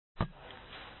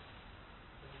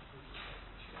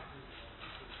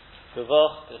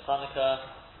Gavach, it's Hanukkah.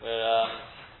 We're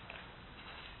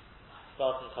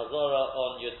starting Chazorah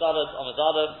on Yudalad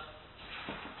Amidadav.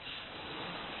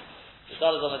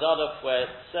 Yudalad Amidadav, where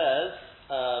it says,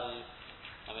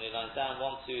 how many lines down?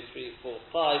 1, 2, 3, 4,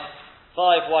 5.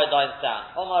 5 wide lines down.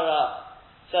 Omar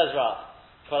says Rav.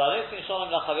 Anyone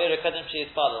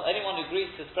who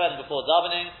greets his friend before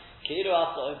davening,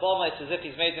 it's as if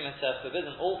he's made him into a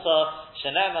forbidden altar.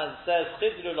 Shenema says,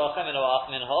 withhold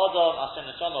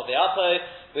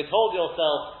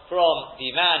yourself from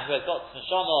the man who has got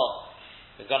neshama,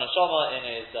 who's got neshama in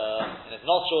his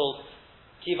nostrils.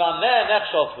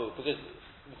 Because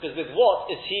with what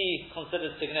is he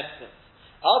considered significant?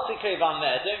 Don't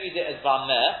read it as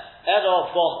vamer, elo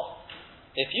bomo.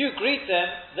 If you greet him,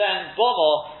 then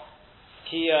bomo.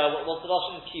 What's the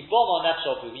lashon? Ki bomo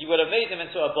nefshofu. You would have made him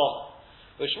into a bomo.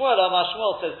 Which Shmuel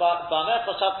says, he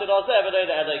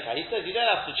says you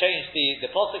don't have to change the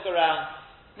posuk around.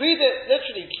 Read it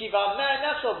literally. Ki vamer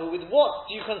nefshofu. With what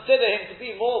do you consider him to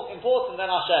be more important than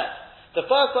Hashem? The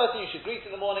first person you should greet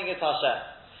in the morning is Hashem.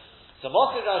 So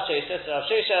Moshe Rav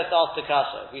Sheshes asked the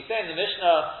kasha. We say in the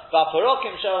Mishnah,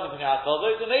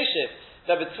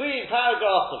 that between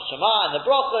paragraphs of Shema and the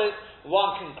brachos,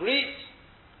 one can greet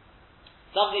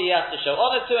somebody he has to show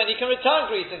honor to, and he can return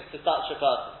greetings to such a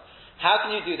person. How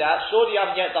can you do that? Surely you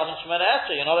haven't yet done Shemona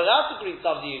Esrei. You're not allowed to greet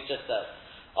somebody you just said.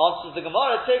 Answers the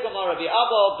Gemara, we're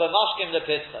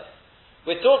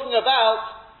talking about,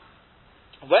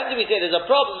 when do we say there's a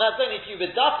problem? That's only if you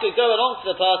b'dafka go along to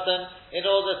the person in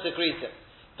order to greet him.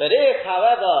 But if,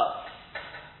 however,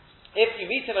 if you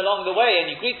meet him along the way and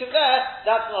you greet him there,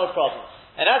 that's not a problem.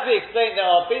 And as we explained, there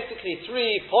are basically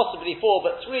three, possibly four,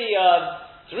 but three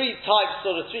types,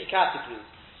 three categories.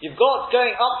 You've got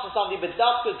going up to somebody,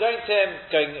 b'dafka, going to him,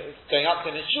 going up to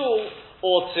him in shul,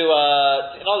 or to,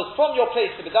 in other words, from your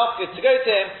place to b'dafka, to go to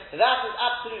him, that is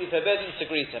absolutely forbidden to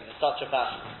greet him in such a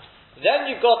fashion. Then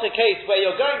you've got a case where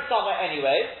you're going somewhere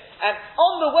anyway, and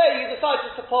on the way you decide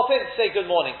just to pop in to say good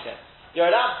morning to him. You're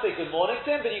allowed to say good morning to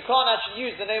him, but you can't actually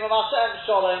use the name of Hashem,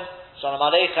 Shalom, Shalom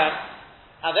Aleichem.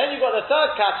 And then you've got the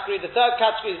third category. The third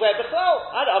category is where,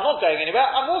 I'm not going anywhere,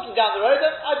 I'm walking down the road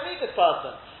and I'd meet this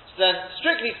person. So then,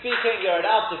 strictly speaking, you're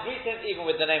allowed to greet him even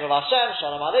with the name of Hashem,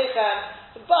 Shalom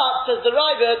Aleichem. But, says the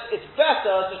Ravid, it's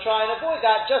better to try and avoid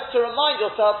that just to remind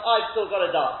yourself, I've still got a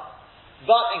done.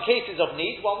 But in cases of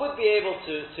need, one would be able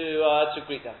to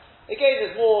greet them. Again,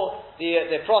 there's more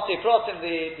the protim,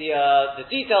 the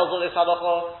details of this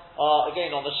halacha are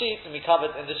again on the sheet, and we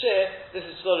covered in the shir. This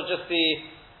is sort of just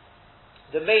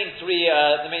the main three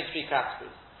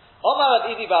categories. Omar Rav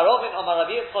Idi bar Rovin, Omar Rav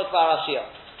Yitzchak bar Ashia.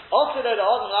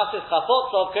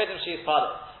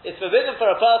 It's forbidden for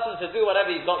a person to do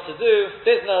whatever he's got to do,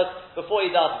 business, before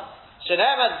he doesn't.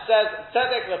 Sheneman says,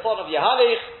 Tzedek lepon of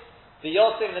Yahalich. The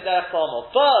Yosim Nederech Tomo.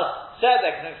 First,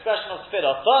 Tzedek, an expression of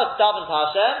tefillah. First, daven to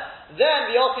Hashem. Then,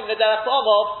 the Yosim Nederech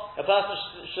Tomo. A person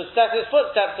should step his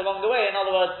footsteps along the way. In other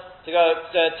words, to go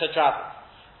to travel.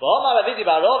 Omar Ravidi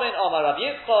bar Rovin, Omar Rav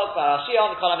Yitzchak bar Ashia,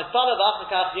 on Kol HaMitzvah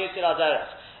v'Achmekach Yotzil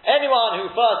HaDerech. Anyone who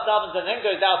first davens and then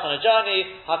goes out on a journey,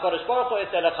 HaKadosh Baruch Hu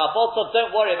Yisrael Chapotzot,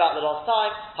 don't worry about the lost time.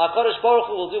 HaKadosh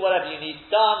Baruch Hu will do whatever you need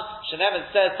done.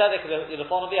 Shenemet says, Tzedek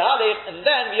L'Lefon V'Yahalich, and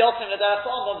then V'Yotzim L'Derech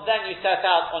Tomo, then you set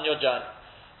out on your journey.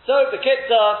 So, the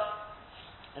Kitzah,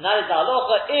 and that is the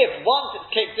halacha, if once it's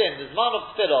kicked in, there's man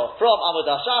of tefillah from Amud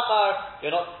HaShachar,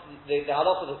 you're not, the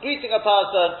halacha of greeting a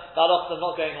person, the halacha of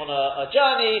not going on a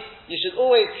journey, you should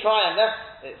always try, unless,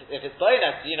 if it's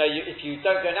bonus, if you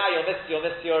don't go now, you'll miss your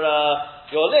lift.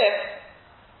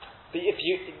 But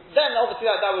then obviously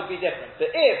that would be different.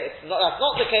 But if that's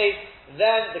not the case,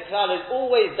 then the klal is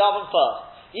always daven first.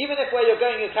 Even if where you're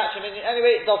going you catch him in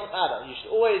anyway, it doesn't matter. You should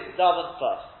always daven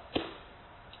first.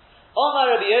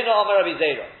 Omar Rabbi Yonah, Omar Rabbi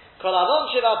Zera.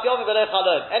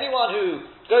 Anyone who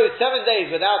goes 7 days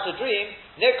without a dream,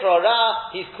 nikra ra,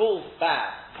 he's called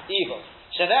bad, evil.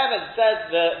 Shenem says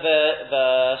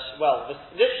literally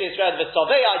it's read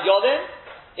v'soveya yodin.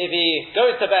 If he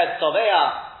goes to bed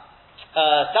soveya,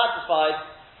 satisfied,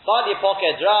 bali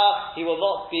poket ra, he will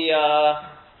not be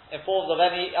informed of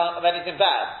anything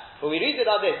bad. But we read it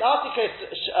like this: Article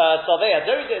soveya.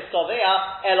 Don't read it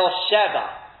soveya elo sheva.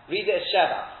 Read it as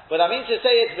sheva. But I mean to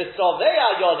say it's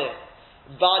v'soveya yodin.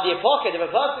 Bali poket. If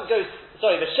a person goes,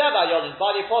 v'sheva yodin.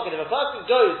 Bali poket. If a person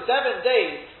goes 7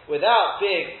 days without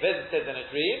being visited in a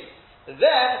dream,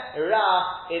 then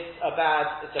it's a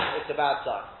bad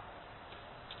sign.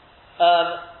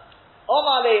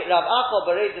 Omale Rav Acha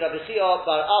Bereid Rabbi Chia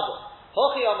bar Abba.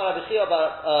 Hochi Omar Rabbi Chia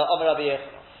bar Omar Rabbi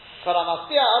Yechon.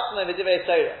 Karamastia Asma V'Divei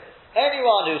Torah.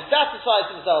 anyone who satisfies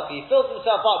himself, he fills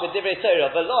himself up with divrei Torah,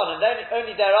 velon, and then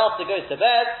only thereafter goes to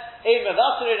bed, he will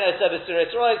not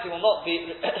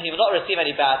receive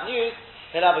any bad news.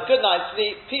 He'll have a good night's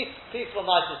sleep, peaceful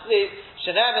night's sleep.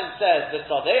 Shenemin says, the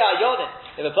Sadeya Yonin,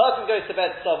 if a person goes to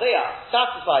bed Sadeya,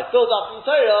 satisfied, filled up from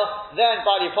Torah, then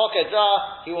by the pocket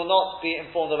dra, he will not be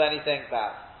informed of anything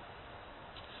bad.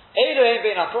 We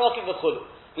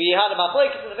had a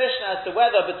machlokes in the Mishnah as to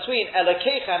whether between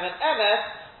Elokeichem and Emes,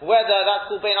 whether that's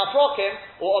called Bein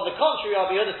HaProkim, or on the contrary,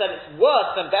 Rabbi Yehuda said it's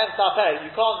worse than Ben Saper.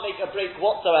 You can't make a break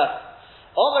whatsoever.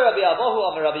 Omer Rabbi Abahu,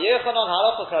 Omer Rabbi Yechanan,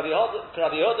 Halacha Rabbi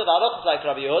Yehuda, Halacha like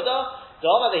Rabbi Yehuda. The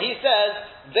Omer that he says,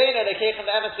 Bein Elokeichem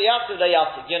Emes v'yavtiv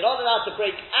la'yavtiv. You're not allowed to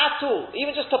break at all,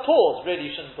 even just to pause. Really,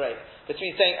 you shouldn't break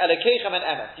between saying Elokeichem and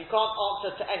Emes. You can't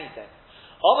answer to anything.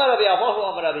 Omer Rabbi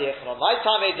Abahu, Omer Rabbi Yechanan. My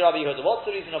time made Rabbi Yehuda. What's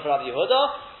the reason of Rabbi Yehuda?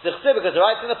 Because it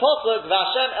writes in the pasuk,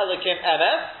 Vashem Elokim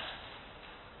Emes.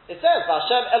 It says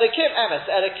Vashem Elokim Emes.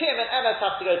 Elokim and Emes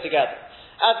have to go together.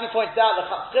 As we pointed out, the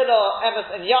Chatzila,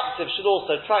 Emes, and Yatziv should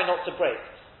also try not to break.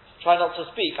 Try not to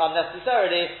speak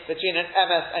unnecessarily between an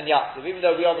Emes and Yatziv. Even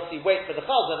though we obviously wait for the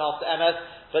Chazan after Emes,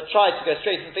 but try to go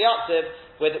straight into Yatziv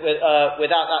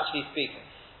without actually speaking.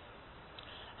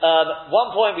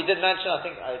 One point we did mention, I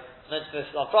think I mentioned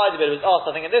this on Friday, but it was asked,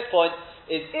 I think at this point,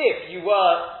 is if you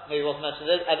were, maybe it wasn't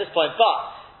mentioned at this point, but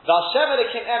Vashem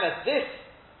Elokim Emes, this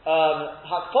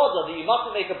Hakpodah that you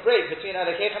mustn't make a break between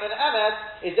Elokeichem and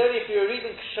Emes is only if you're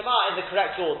reading Shema in the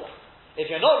correct order.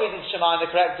 If you're not reading Shema in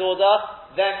the correct order,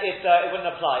 then it wouldn't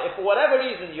apply. If for whatever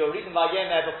reason you're reading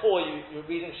Vayemer before you're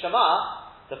reading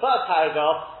Shema, the first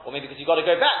paragraph, or maybe because you've got to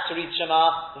go back to read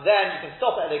Shema, then you can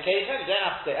stop at Elokeichem, you don't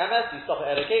have to say Emes, you stop at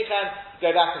Elokeichem,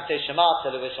 go back and say Shema,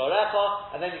 Teluvish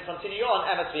Orecha, and then you continue on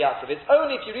Emes v'Yatziv. It's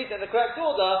only if you read it in the correct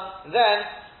order, then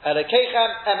Elokeichem,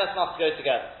 Emes must go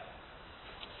together.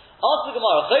 Ask the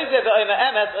Gemara,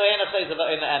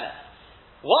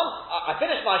 once I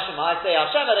finish my Shema, I say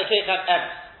Hashem Elokeichem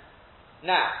Emes.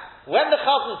 Now, when the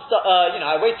Chazan,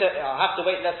 I have to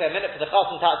wait, let's say a minute for the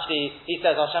Chazan to actually, he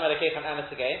says Hashem Elokeichem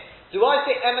Emes again. Do I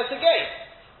say Emes again?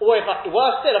 Or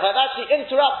worse still, if I've actually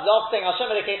interrupted after saying Hashem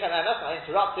Elokeichem Emes, I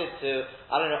interrupted to,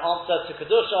 answer to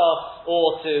Kedusha,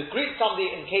 or to greet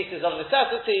somebody in cases of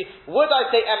necessity, would I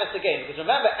say Emes again? Because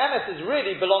remember, Emes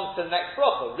really belongs to the next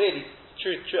bracha, really.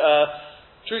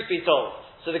 Truth be told.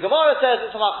 So the Gemara says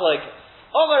it's a machlokes.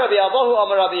 Omer Rabbi Abahu,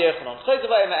 Omer Rabbi Yechanan.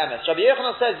 Chayzava Omer Emes. Rabbi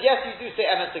Yechanan says, yes, you do say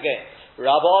Emes again.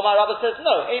 Rabbi says,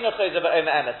 no, Eino Chayzava Omer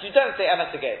Emes. You don't say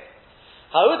Emes again.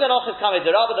 Ha'ud and Ochis Kamei de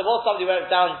Rabbi, there was somebody who went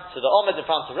down to the Omer in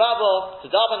front of Rabbi, to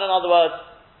Daven in other words.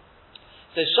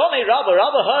 So Shomei Rabbi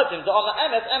heard him, to Omer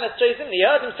Emes chose him, and he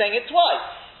heard him saying it twice.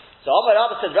 So Omer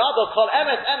Rabbi said, Rabbi, call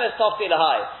Emes Tafti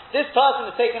Lahai. This person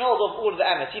has taken hold of all of the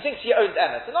Emes. He thinks he owns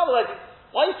Emes. In other words,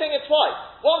 why are you saying it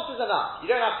twice? Once is enough.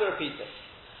 You don't have to repeat it.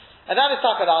 And that is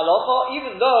Takad Halacha,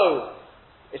 even though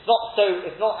it's not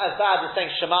as bad as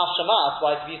saying Shema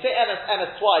twice. If you say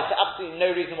Emes twice for absolutely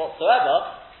no reason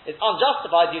whatsoever, it's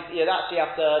unjustified. You'd actually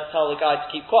have to tell the guy to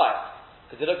keep quiet,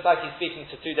 because it looks like he's speaking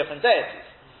to two different deities.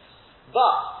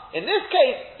 But in this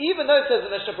case, even though it says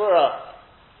in the Shabura,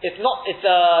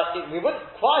 we wouldn't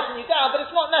quieten you down, but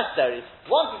it's not necessary.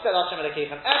 Once you said Hashem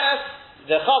Elokeichem Emes,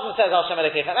 the Chazan says Hashem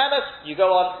Elokeichem Emes, you go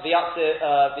on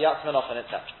V'yatz Menachem,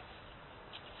 etc.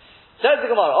 Says the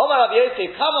Gemara, Omar Rabbi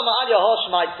Yosef, Kama Ma'al Yahol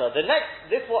Shmaitza.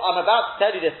 This what I'm about to tell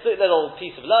you, this little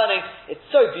piece of learning, it's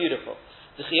so beautiful.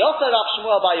 The Chiyotah Rav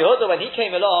Shmuel Bar Yehuda, when he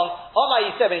came along, Omar,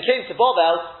 he said, when he came to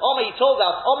Bovel, Omar, he told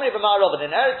us, Omri B'mar Robin,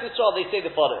 in Eretz Yisrael, they say the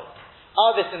following.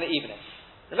 Arvis in the evening.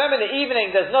 Remember, in the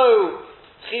evening, there's no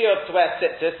Chiyuv to wear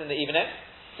tzitzis in the evening.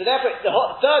 So therefore, the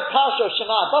third parsha of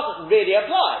Shema doesn't really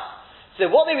apply. So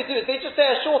what they would do is they just say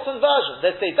a shortened version.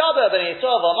 They'd say, Daber b'nei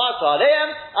Yisrael v'amartu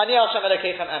aleim, ani Hashem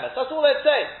Elokeichem Emes. That's all they'd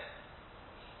say.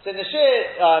 So in the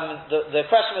Shir, the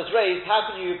question was raised, how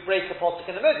can you break a posuk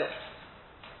in the middle?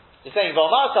 You're saying,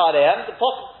 v'amartu aleim, the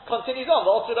posuk continues on,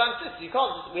 but also don't insist. You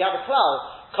can't we have a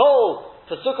cloud. Kol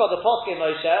Pesukah the Posukah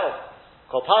Moshe,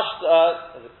 Kol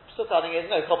Pesukah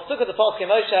the Posukah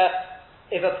Moshe,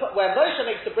 when Moshe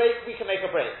makes a break, we can make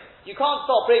a break. You can't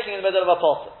start breaking in the middle of a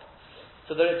posuk.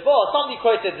 So the Ritzvah, somebody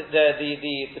quoted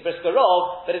the Brisker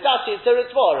Rov, but it's the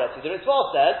Ritzvah already. The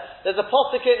Ritzvah says, there's a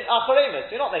posuk in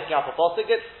Acharemus. You're not making up a posuk,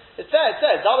 it's there, it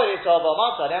says, Davar Yisrael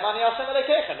v'amartu aleim ani Hashem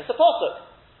Elokeichem. It's a posuk.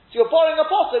 So you're borrowing a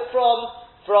posuk from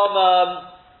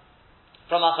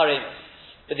Acharemus.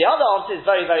 But the other answer is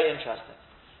very, very interesting.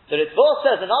 The Ritzvah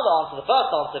says another answer, the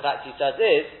first answer in fact he says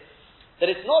is, that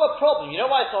it's not a problem. You know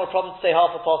why it's not a problem to say half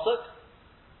a posuk?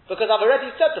 Because I've already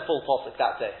said the full posuk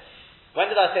that day. When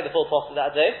did I say the full posuk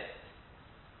that day?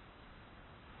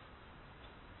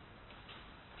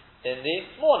 in the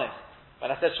morning. When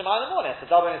I said Shema in the morning, I said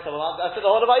Daber Nisar, I said the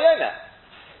whole of Vayona.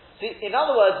 See, in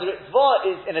other words, the Ritzvah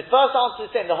is, in its first answer,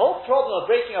 is saying the whole problem of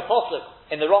breaking a posuk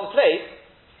in the wrong place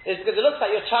is because it looks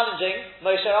like you're challenging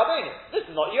Moshe Rabbeinu. This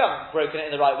is not, you haven't broken it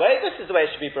in the right way, this is the way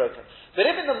it should be broken. But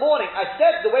if in the morning I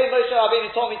said the way Moshe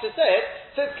Rabbeinu told me to say it,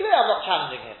 so it's clear I'm not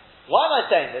challenging him. Why am I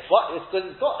saying this? It's because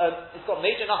it's got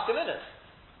major nafkaminas.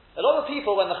 A lot of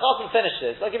people, when the Chazan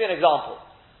finishes, I'll give you an example.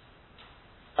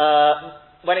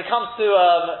 When it comes to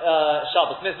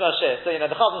Shabbos, Mizmor Shir, so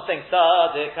the Chazan sings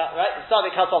Tzadik, right?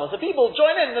 Tzadik HaTzoma. So people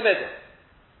join in the middle.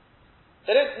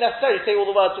 They don't necessarily say all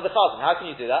the words to the Chazan. How can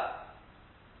you do that?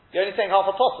 You're only saying half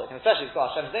a posuk, and especially it's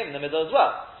got Hashem's name in the middle as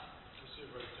well.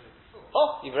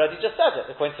 Oh, you've already just said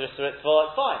it. According to the Ritzvah,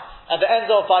 it's fine. At the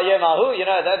end of Vayomahu,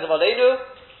 at the end of Aleinu,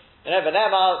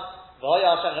 V'nema,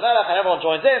 V'hoya Hashem Nemelech, and everyone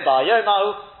joins in,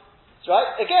 Vayomahu. That's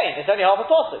right? Again, it's only half a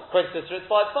posuk. According to the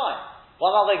Ritzvah, it's fine.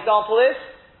 One other example is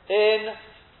in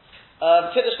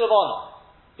Kiddush Levana.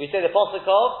 We say the posuk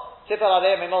of Tipar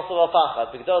Aleim Mimosel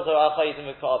V'Pachad, because those are Achayizim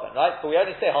V'Ka'aben, right? But we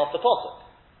only say half the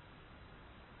posuk.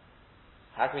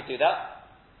 How can we do that?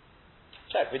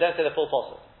 Check, we don't say the full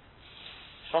posuk.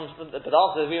 The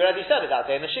answer is we already said it that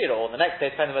day in the Shira, or the next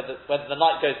day, depending whether the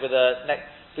night goes with the next.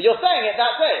 But you're saying it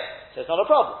that day, so it's not a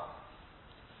problem.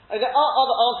 And there are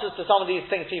other answers to some of these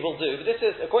things people do, but this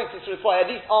is, according to this reply, at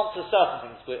least answers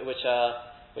certain things which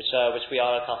we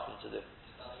are accustomed to do.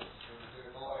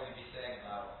 What would you be saying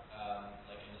about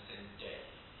like in the same day?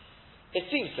 It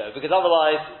seems so, because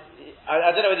otherwise,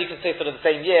 I don't know whether you can say sort of the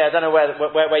same year. I don't know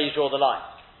where you draw the line.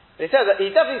 But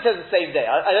he definitely says the same day.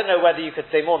 I don't know whether you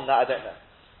could say more than that. I don't know.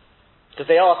 Because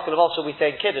they ask, shall we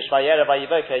say in Kiddush, Vayera,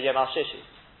 Vayivoka, Yom Al-Shishi?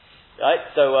 Right?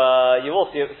 So, you're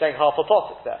also saying half a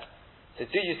posuk there. So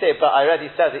do you say, but I already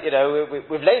said that,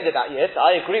 we've laid it that year, so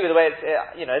I agree with the way it's,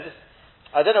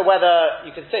 I don't know whether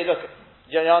you can say, look,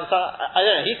 you understand? I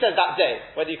don't know, he says that day.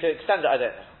 Whether you could extend it, I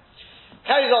don't know.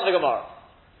 Carries on the Gemara.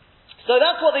 So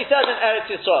that's what they said in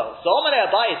Eretz Yisrael. So Omer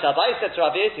Abaye said to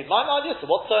Rabbi Yossi, my Madia, so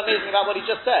what's so amazing about what he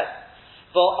just said?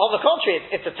 But on the contrary,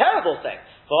 it's a terrible thing.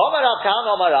 For Omer Rav Kan,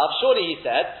 Omer Rav, surely he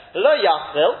said, Lo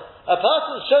Yachzil, a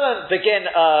person shouldn't begin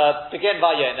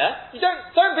Vayona. You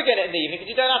don't begin it in the evening because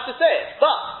you don't have to say it.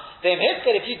 But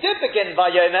if you did begin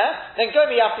Vayona, then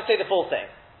you have to say the full thing.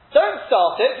 Don't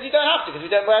start it because you don't have to, because we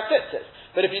don't wear tzitzis.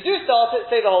 But if you do start it,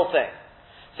 say the whole thing.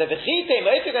 So if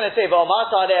you're going to say that's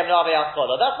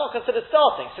not considered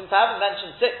starting. Since I haven't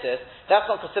mentioned tzitzis, that's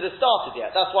not considered started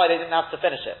yet. That's why they didn't have to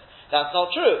finish it. That's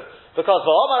not true. Because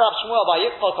if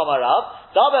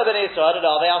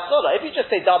you just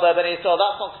say Daber Ben Yisrael,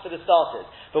 that's not considered started.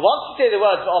 But once you say the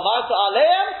words that's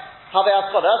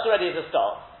already a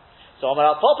start. So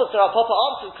Omar Papa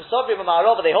answers Kusavri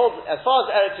Mamarov, they hold, as far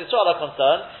as Eretz Yisrael are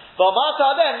concerned, is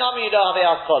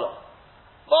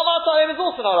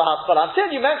also not a haskala.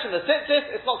 Until you mention the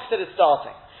tzitzis, it's not considered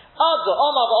starting. Until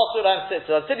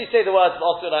you say the words of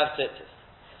Osir tzitzis.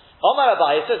 Omar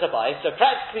Abaye says Abaye, so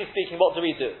practically speaking, what do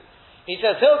we do? He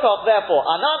says, Hilkov, therefore,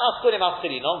 Anan Askulim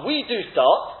Askilinon, we do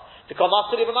start to come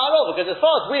Askulim B'Ma'arov, because as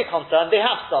far as we're concerned, they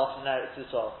have started in Eretz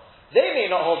Yisrael. They may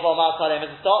not hold B'Ma'ar Salem as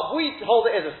a start, we hold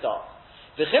it as a start.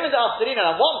 The Chimid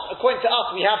Askilinon, and once, according to us,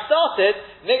 we have started,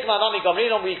 Nikma Nami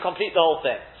Gomrinon, we complete the whole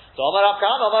thing. So Omar Rav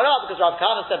Kahana, because Rav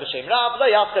Kahana said B'Shem Rav, Lo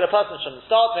Yafka, the person shouldn't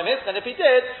start from it, and if he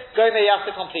did, go there, you have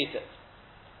to complete it.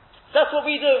 So that's what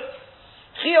we do.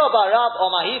 Chiyah Barab,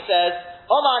 Omar, he says,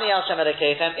 Omar Ani Hashem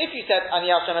Elekechem, if you said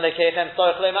Ani Hashem Elekechem,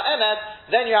 Sorech Lema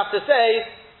Emes, then you have to say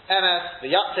Emes,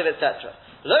 V'Yaktiv, etc.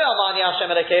 Lo Omar Ani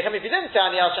Hashem Elekechem, if you didn't say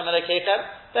Ani Hashem Elekechem,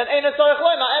 then Enes Sorech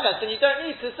Lema Emes, and you don't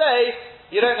need to say,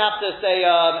 you don't have to say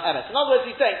Emes. In other words,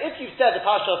 he's saying, if you said the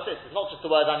Parsha of Tzitzis, not just the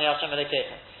word Ani Hashem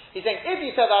Elekechem, he's saying, if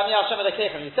you said Ani Hashem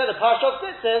Elekechem, you said the Parsha of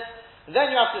Tzitzis,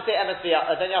 then you have to say Emes,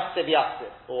 then you have to say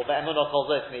V'Yaktiv, or Ve'emunah Kol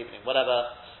Zos in the evening,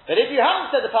 whatever. But if you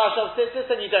haven't said the Parsha of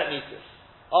Tzitzis, then you don't need to.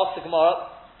 Ask the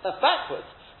Gemara, that's backwards.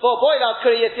 For boy, that's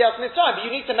Kuri Yetzias Mitzrayim, but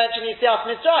you need to mention Yetzias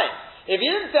Mitzrayim. If you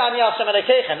didn't say Ani Hashem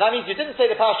Elekechem, that means you didn't say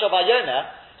the Parsha of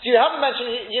Vayona, so you haven't mentioned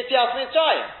Yetzias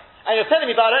Mitzrayim. And you're telling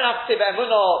me, but I don't have to say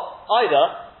Be'emunah either,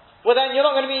 well then you're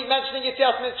not going to be mentioning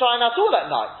Yetzias Mitzrayim at all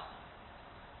at night.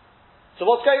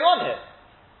 So what's going on here?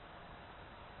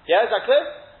 Yeah, is that clear?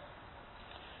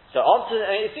 So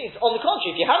it seems, on the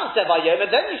contrary, if you haven't said Vayona,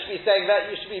 then you should be saying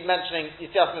that, you should be mentioning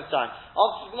Yetzias Mitzrayim.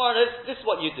 Answer to Gemara, this is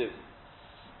what you do.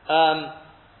 Dama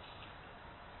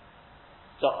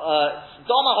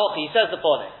Hochi, he says the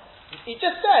following. He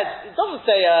just said, it doesn't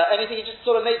say anything, he just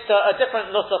sort of makes a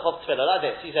different nusach of tefillah, like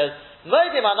this. He says,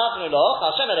 Moedim anachnu loch,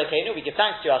 Hashem Elokeinu, we give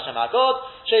thanks to you, Hashem our God,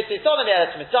 Sheitzitzon in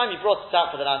Eretz Mitzrayim, you brought us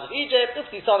out for the land of Egypt,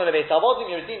 Uftitzon in Beis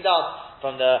Avodim, you redeemed us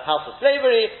from the house of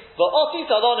slavery. But Osi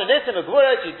Salon and Nisim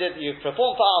Agwuret, you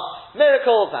performed for us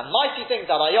miracles and mighty things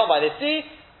at Ayom by the sea.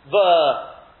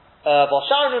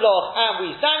 And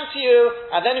we sang to you,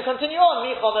 and then you continue on,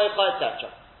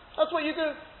 etc. That's what you do.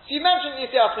 So you mentioned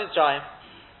Yitzias Mitzrayim.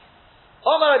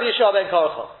 Omar Rabbi Yeshua ben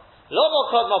Korcho. Lomo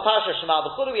Kodmo Parsha Shema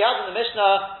B'chulu. We have in the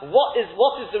Mishnah what is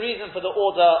the reason for the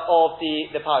order of the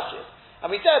parashas. And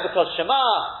we said because Shema,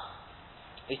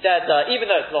 we said even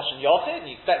though it's Lashon Yochid,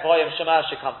 you expect Vayim Shema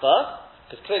should come first,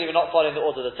 because clearly we're not following the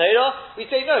order of the Torah. We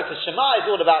say no, because Shema is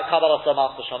all about Kabbalah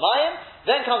Samach Shamayim.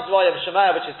 Then comes Vayim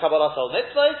Shema, which is Kabbalah Sol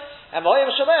Mitzvah, and Vayim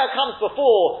Shema comes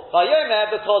before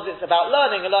Vayomer because it's about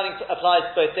learning, and learning applies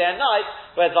both day and night,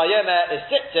 whereas Vayomer is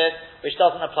Sittis, which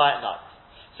doesn't apply at night.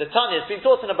 So Tanya has been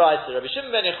taught in the Brayso, Rabbi Shimon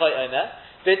ben Yochai Omer,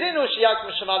 B'dinu Shiyak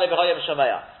Mishema LeVayim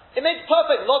Shema. It makes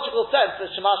perfect logical sense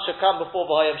that Shema should come before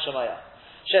V'hayim Shemaya.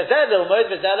 Shezeh l'ilmod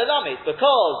v'zeh l'lamid.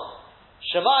 Because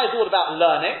Shema is all about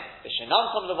learning.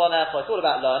 V'shenam tom l'vonecha, it's all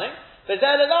about learning.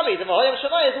 V'zeh l'lamid. And V'hayim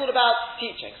Shemaya is all about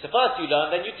teaching. So first you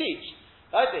learn, then you teach.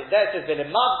 Right? There it says,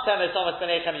 V'limad temes omas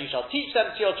b'neichem, you shall teach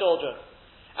them to your children.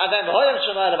 And then V'hayim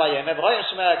Shemaya l'vayemer. V'hayim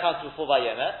Shemaya comes before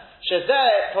Vayemer.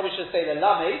 Shezeh, probably should say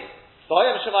l'lamid.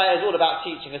 V'hayim Shemaya is all about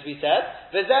teaching, as we said.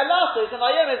 V'zeh l'astos, and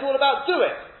Vayemer is all about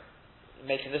doing.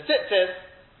 Making the tzitzis.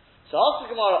 So ask the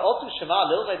Gemara, Otu Shema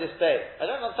Lilmei this day. I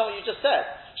don't understand what you just said.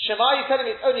 Shema, you're telling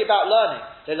me it's only about learning.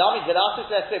 The Lami Vilatus,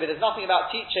 let's say, but there's nothing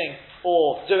about teaching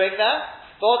or doing there.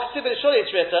 But surely it's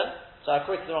written, so I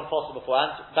quoted the wrong possible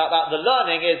beforehand, about the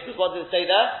learning is, because what did it say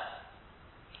there?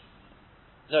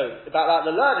 No, about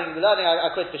the learning I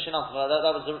quoted for Shinam,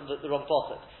 that was the wrong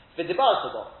possible. Vidibar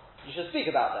Tobon. You should speak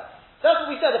about that. That's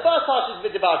what we said, the first part is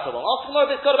Vidibar Tobon. Ask the Gemara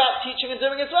if it's got about teaching and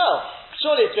doing as well.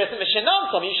 Surely it's written,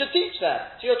 Mishinamtom, you should teach them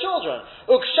to your children.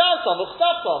 Ukshantom,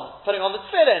 Uchtabtom, putting on the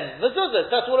tefillin, mezuzahs,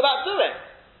 that's all about doing.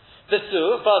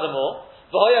 Visu, furthermore,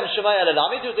 V'hoyam Shemaya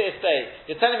L'Lami, do the Isbei.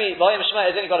 You're telling me V'hoyam Shemaya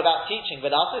has only got about teaching,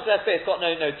 but after this Isbei it's got no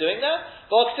doing there?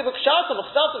 V'hoksiv Ukshantom,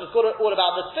 Uchtabtom, it's got all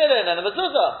about the tefillin and the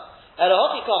mezuzah.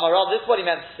 Elahokikam, rather, this is what he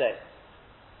meant to say.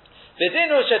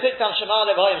 V'dinu shetiktam Shema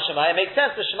L'V'hoyam Shemaya, it makes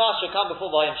sense the Shema should come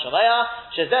before V'hoyam Shemaya,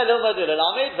 Shezeh L'Ilmadu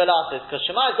L'Lamid, V'latis, because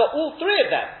Shema has got all three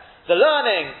of them. The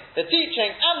learning, the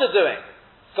teaching, and the doing.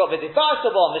 It's got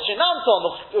V'dibartabon, the Shinamton,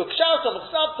 Ukshauton,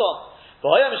 Uksabton.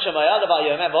 V'hoyam Shemaya, the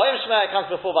Vayomer. V'hoyam Shemaya comes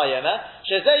before Vayomer.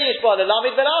 Shezeh Yishba, the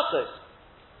Lamid V'latis.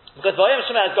 Because V'hoyam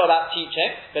Shemaya has got about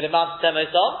teaching, V'dimant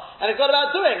Temoson, and it's got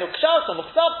about doing, Ukshauton,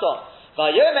 Uksabton.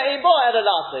 Vayomer Ibo,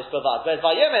 Elalatis, Bavad. Whereas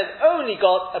Vayomer has only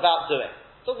got about doing.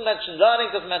 Doesn't mention learning,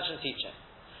 doesn't mention teaching.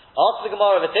 Ask the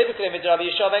Gemara of a typically Rabbi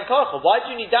Yeshua ben Korcha. Why do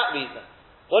you need that reason?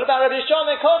 What about Rabbi Yeshua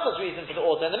ben Korcha's reason for the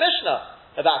order in the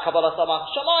Mishnah? About Kabbalah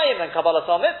Samach Shamayim and Kabbalah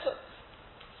Sam Mitzvah.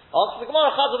 Answer the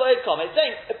Gemara Chazal Oidkom. It's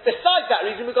saying, besides that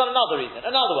reason, we've got another reason.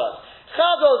 In other words,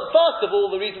 Chazal, first of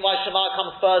all, the reason why Shema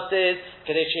comes first is,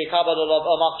 Kadeshi Kabbalah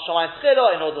Omach Shamayim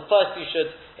Tchilo, in order first you should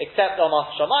accept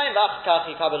Omach Shamayim, V'achkach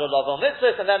Kabbalah Om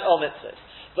Mitzvah, and then Om Mitzvah.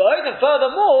 But even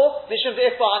furthermore, Mishum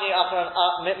V'ifba'ani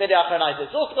Midi Achronaitis.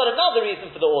 It's also got another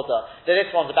reason for the order. The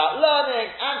next one's about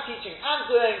learning and teaching and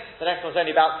doing. The next one's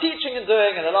only about teaching and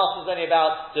doing, and the last one's only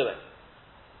about doing.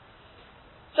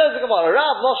 Says the Gemara,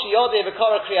 Rav Moshe Yodeh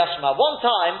V'Kara Kriyas Shema. One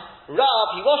time, Rav,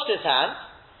 he washed his hands,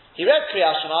 he read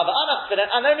Kriyas Shema, V'anach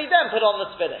Tefillin, and only then put on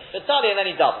the Tefillin. V'tzali, and then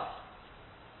he doubled.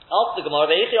 Asked the Gemara,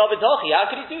 V'yichi Ovidochi,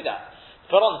 how could he do that?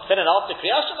 Put on the Tefillin after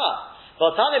Kriyas Shema.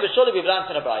 V'atani B'shuli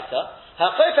B'Blant in a Braisa.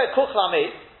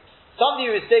 Somebody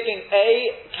who is digging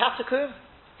a catacomb,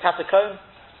 right,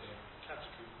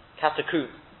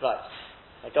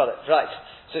 I got it, right.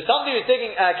 So somebody who is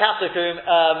digging a catacomb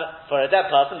for a dead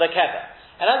person, the kever.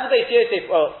 And as the Beis Yosef,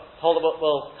 we'll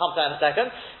come to that in a second,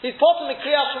 he's popping the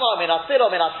Kriyas Shema, min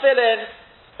atfilin,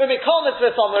 umikol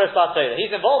mitzvahs on the Torah.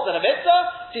 He's involved in a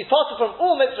mitzvah, so he's popping from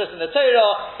all mitzvahs in the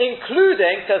Torah,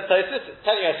 including, says Tosfos,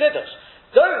 telling you a Siddush.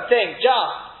 Don't think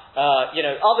just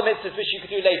other mitzvahs which you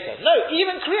could do later. No,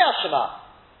 even Kriyas Shema.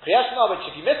 Kriyas Shema, which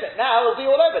if you miss it now, it'll be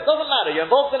all over. It doesn't matter. You're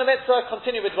involved in a mitzvah,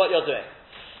 continue with what you're doing.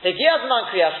 If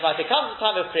it comes the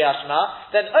time of Kriyas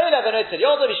Shema, then Olev and Otzid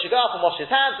Yodov, he should go up and wash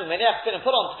his hands, and when he has to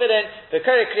put on tefillin, the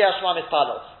Kriyas Shema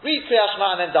mispalo. Read Kriyas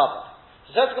Shema and then double.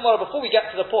 So says the Gemara, before we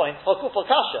get to the point, Hakuf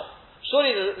al-Kasha.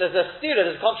 Surely there's a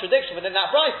contradiction within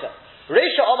that Brisa.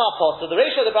 Reisha Omar Potter, the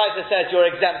Reisha of the Brisa says you're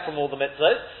exempt from all the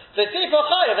mitzvahs. So Sefer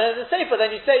Chayav, and in the Sefer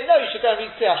then you say, no, you should go and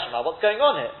read Kriyas Shema. What's going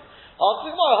on here? Answer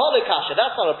the Gemara, Holo Kasha,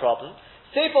 that's not a problem.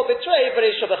 Sefer Betray,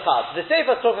 Reisha Bechad. The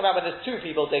Sefer is talking about when there's two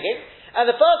people digging, and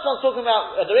the first one's talking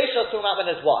about, the Reisha is talking about when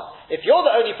there's one. If you're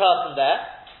the only person there,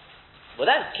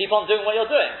 well then, keep on doing what you're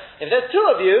doing. If there's two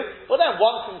of you, well then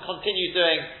one can continue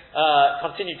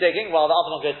digging while the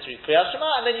other one goes through Kriyas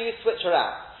Shema, and then you switch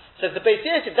around. Says the Beis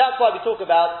Yosef, that's why we talk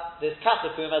about this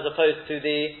kasafum as opposed to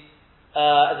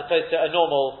a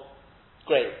normal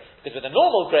grave. Because with a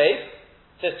normal grave,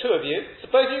 there's two of you,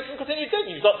 suppose you can continue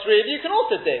digging. You've got three of you, you can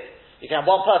also dig. You can have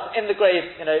one person in the grave,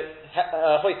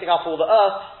 hoisting up all the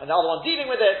earth, and the other one dealing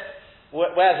with it.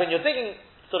 Whereas when you're digging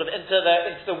sort of into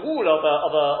the wall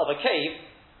of a cave,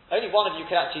 only one of you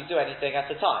can actually do anything at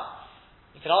a time.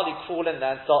 You can hardly crawl in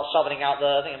there and start shoveling out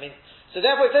the thing. So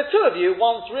therefore, if there's two of you,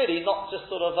 one's really not just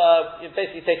sort of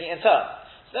basically taking it in turn.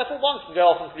 So therefore, one can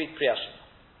go off and read Kriya Shema.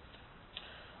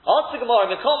 Ask the Gemara,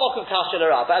 Mikol Mokum Kasha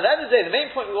L'Rav. But at the end of the day, the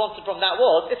main point we wanted from that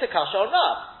was, it's a Kasha on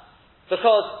Rav.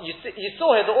 Because you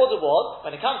saw here the order was,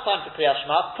 when it comes time for Kriya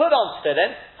Shema, put on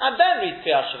tefillin, and then read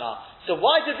Kriya Shema. So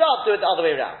why did Rav do it the other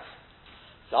way around?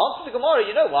 So answer the Gemara,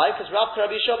 you know why? Because Rav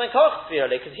Rabbi Yishua ben Korcha,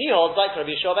 because he holds like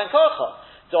Rabbi Yishua ben Korcha.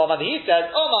 So he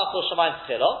says, Matzah Shamayim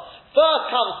Tchilo. First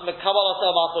comes Kabbalah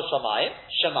Matzah Shamayim,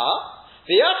 Shema,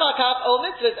 V'yachakav Ol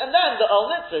Mitzvahs, and then the Ol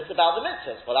Mitzvahs about the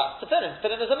Mitzvahs. Well, that's tefillin.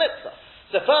 Tefillin is a mitzvah.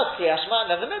 So first Kriya Shema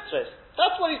and then the Mitzvahs.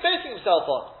 That's what he's basing himself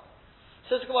on.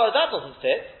 Says the Gemara, that doesn't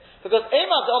fit. Because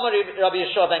Emad Omer Rabbi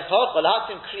Yeshua ben Korcha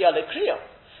l'hatzim Kriya leKriya.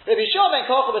 Rabbi Yeshua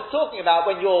ben Korcha was talking about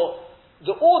when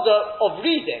the order of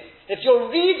reading. If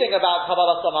you're reading about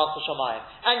Kabbalah Matzah Shamayim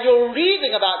and you're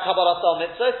reading about Kabbalah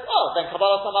Mitzvahs, then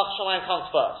Kabbalah Matzah Shamayim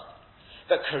comes first.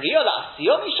 But Kriya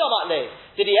la'asiyah mishamat le.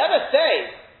 Did you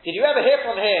ever hear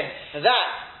from him that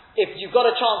if you've got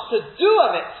a chance to do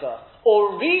a mitzvah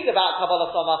or read about Kabbalah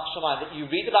Matzah Shamayim, that you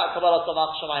read about Kabbalah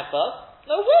Matzah Shamayim first?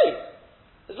 No way.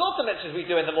 There's lots of mitzvahs we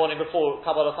do in the morning before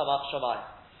Kabbalah Matzah Shamayim.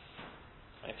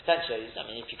 Potentially,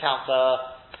 if you count,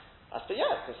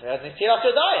 because there's Netilas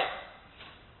Yadayim.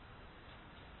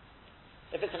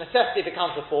 If it's a necessity, if it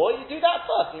comes before, you do that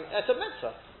first. It's a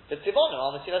mitzvah. It's Tivonu,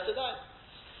 on Netilas Yadayim.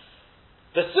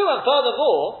 And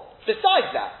furthermore,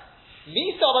 besides that, does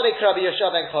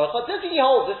he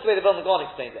hold, this is the way the Vilna Gaon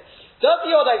explains it, does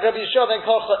he hold like Rabbi Yeshua ben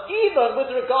Korcha even with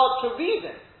regard to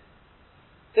reading?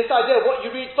 This idea of what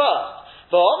you read first.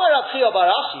 Surely Rav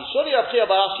Chia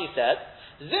Barashi said,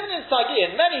 Zimnin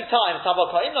Sagin, many times, I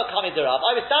was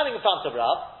standing in front of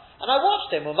Rav, and I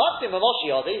watched him, he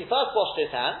first washed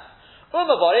his hands,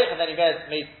 and then he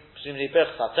made presumably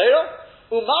Birchas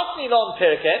HaTorah, Umatni Lon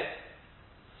Pirkin,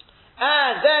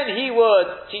 and then he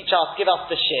would teach us, give us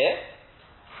the shir.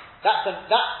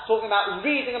 That's talking about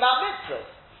reading about mitzvahs.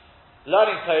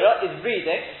 Learning Torah is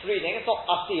reading, it's not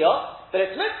asiyah, but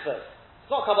it's mitzvahs. It's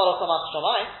not Kabbalah Matzah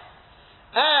Shamayim.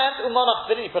 And Umanach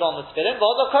Tefillin, he put on the Tefillin,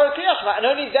 and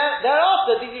only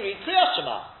thereafter did he read Kriya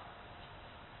Shema.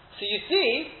 So you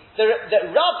see, that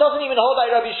Rav doesn't even hold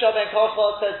like Rabbi Yeshua ben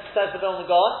Korcha, says the Vilna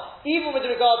Gaon, even with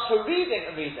regard to reading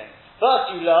and reading.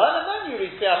 First you learn, and then you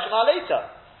read Kriya Shema later.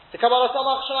 The Kabbalah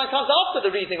Matzah Shamayim comes after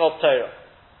the reading of Torah.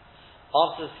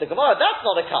 Answers the Gemara, that's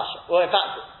not a kasha. Well, in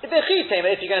fact, if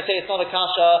you're going to say it's not a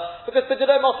kasha, because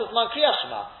B'diloi Mosas Man Kriya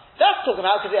Shema. That's talking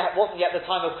about because it wasn't yet the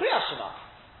time of Kriya Shema.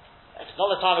 If it's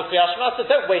not the time of Kriya Shema, so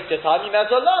don't waste your time, you may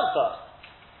as well learn first.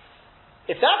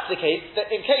 If that's the case, then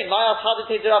in Cain, Mayas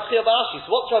Hadite de Rav Chia Barashi.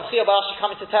 So what's Rav Chia Barashi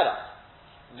coming to tell us?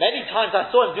 Many times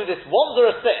I saw him do this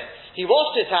wondrous thing. He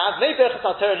washed his hands, made Birchas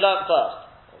HaTorah and learned first.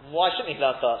 Why shouldn't he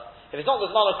learn first? If it's not the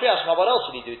Zman of Kriya Shema, what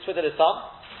else should he do? Twiddle his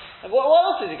thumb? And what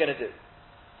else is he going to do?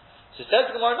 So says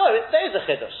the Gemara, no, there is a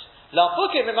chiddush.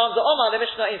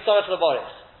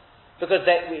 Because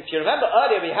if you remember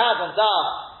earlier we had on Daf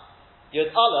Yud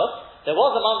Aleph, there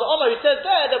was a Manza Omar who says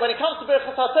there that when it comes to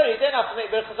Birchas HaTorah, you don't have to make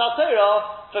Birchas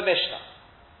HaTorah for Mishnah.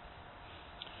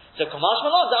 So Kamash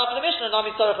Malon, Daf the Mishnah,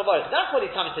 Nami Tzorech L'Boris. That's what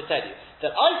he's coming to tell you.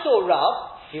 That I saw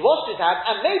Rav, he washed his hands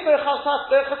and made Birchas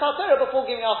HaTorah before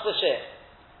giving us the share.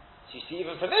 So you see,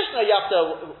 even for Mishnah, you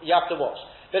have to wash.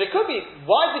 But it could be,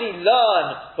 why did he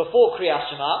learn before Kriya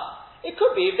Shema? It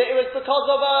could be that it was because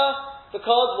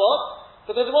what?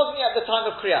 Because it wasn't yet the time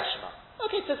of Kriya Shema.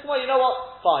 Okay, so you know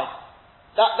what? Fine.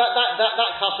 That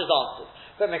kasha is answered.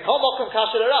 But Mikol Mokum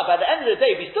Kasha L'Rav. At the end of the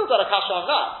day, we still got a kasha on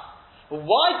Rav.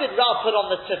 Why did Rav put on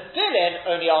the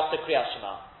tefillin only after Kriya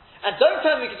Shema? And don't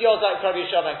tell me because you're like Rabbi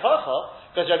Yeshua ben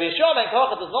Korcha, because Rabbi Yeshua ben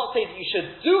Korcha does not say that you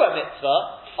should do a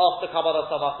mitzvah after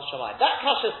Kabbalah Matzah Shamayim. That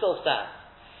kasha still stands.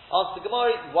 Answer the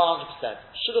Gemara, 100%.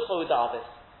 Shuluchu Da'avis.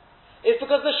 It's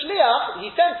because the Shliach, he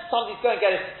sent somebody to go and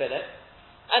get his tefillin,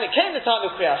 and it came the time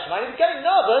of Kriya Shema, and he was getting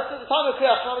nervous at the time of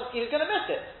Kriya Shema, he was going to miss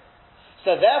it.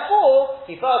 So therefore,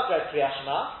 he first read Kriya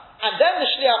Shema, and then the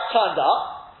Shliach turned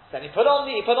up, then he put on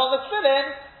the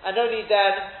tefillin, and only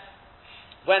then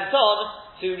went on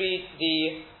to read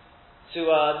to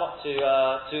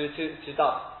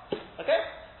Daf. Okay?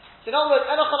 So in other words,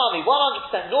 Enochanami,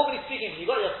 100%, normally speaking, if you've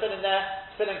got your tefillin there,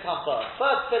 tefillin comes first.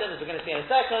 First tefillin, as we're going to see in a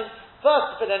second, first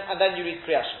tefillin, and then you read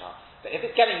Kriyat Shema. But if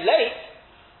it's getting late,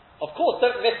 of course,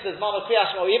 don't miss the Zman of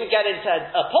Kriyat Shema, or even get into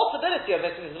a possibility of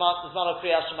missing the Zman of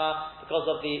Kriyat Shema because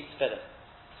of the tefillin.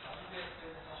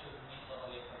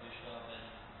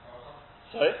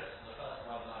 Sorry?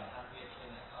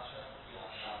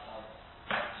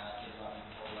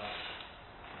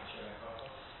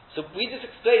 So we just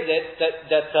explained it because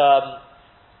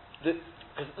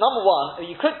number one,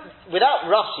 you could,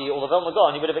 without Rashi or the Vilna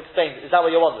Gaon, you would have explained it. Is that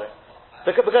what you're wondering?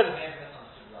 Because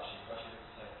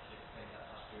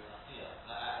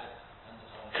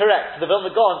correct, the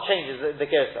Vilna Gaon changes the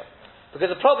Gersa. Because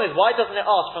the problem is, why doesn't it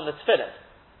ask from the tefillin?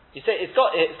 You say it's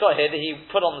got here that he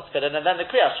put on the tefillin and then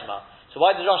the Kriyat Shema. So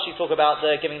why does Rashi talk about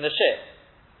giving the shir?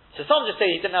 So some just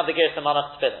say he didn't have the Gersa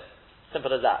Manach tefillin.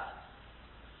 Simple as that.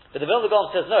 But the Vilna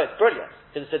Gaon says no, it's brilliant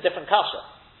because it's a different kasha.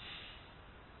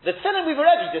 The tefillin we've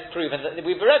already disproven.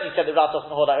 We've already said that Rav doesn't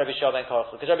hold out Rabbi Shua ben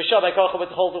Korachel because Rabbi Shua ben Korachel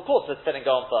would hold, of course, the tefillin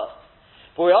go on first.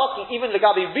 But we're asking even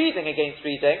Legabi reading against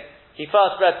reading. He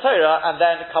first read Torah and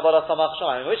then Kabbalah Samach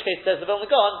Shemaim. In which case, says the Vilna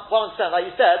Gaon, 100%,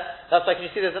 like you said, that's like, can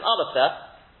you see there's an aleph there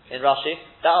in Rashi?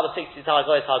 That aleph takes you to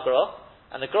Hagoyes HaGra,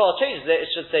 and the Gra changes it.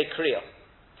 It should say Kriya.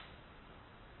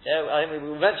 Yeah, I think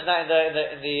we mentioned that in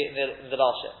the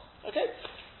last year. Okay.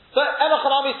 So,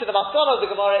 Emachanami to the Maskana of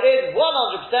the Gemara is 100%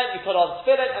 you put on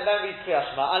tefillin and then read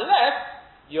Kriyat Shema, unless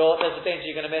there's a danger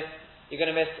you're going to miss,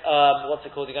 what's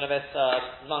it called, you're going to miss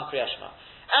Zman Kriyat Shema.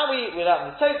 And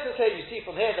without the Tosfos here, you see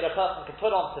from here that a person can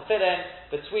put on tefillin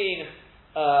between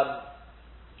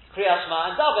Kriyat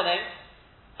Shema and davening,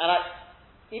 and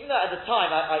even though at the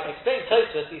time I explained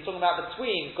Tosfos, he's talking about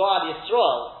between Goal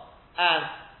Yisrael and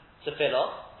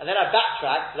tefillah, and then I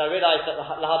backtracked because I realised that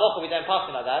Lahadocha we don't pass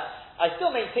like that. I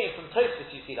still maintain from Tosfos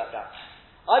you see like that.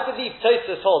 I believe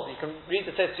Tosfos holds, you can read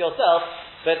the Tosfos yourself,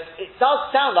 but it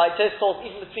does sound like Tosfos holds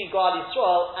even between Goal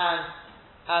Yisrael and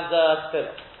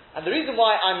tefillah. And the reason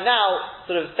why I'm now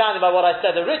sort of standing by what I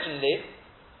said originally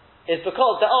is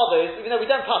because there are those, even though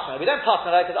we don't pass on that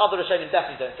because other Rishonim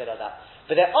definitely don't say like that.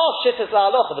 But there are shittas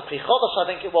la'alocha, the Pri Chodosh I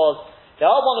think it was,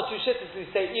 there are one or two shittas who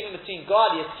say even between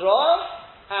Goal Yisrael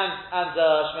and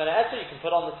Shemona Esrei you can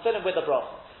put on the tefillin with the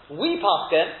bracha. We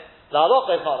paskin,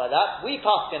 la'alocha is not like that, we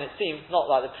paskin it seems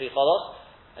not like the Pri Chodosh,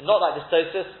 and not like the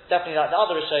Tosfos, definitely like the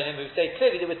other Rishonim who say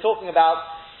clearly that we're talking about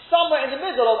somewhere in the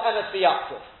middle of Emes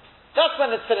v'Yaakov. That's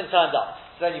when the tefillin turns up.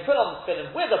 So then you put on the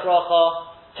tefillin with a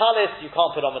bracha. Talis you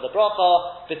can't put on with a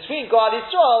bracha. Between Goal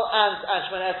Yisrael and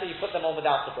Shemona Esrei you put them on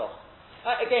without the bracha.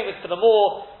 Again, for the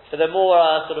more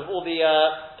sort of all the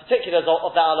particulars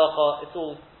of that halacha,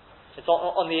 it's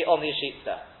on the sheets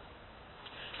there.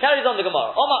 Carries on the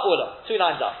Gemara. Oma Ula, 2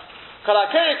 lines up.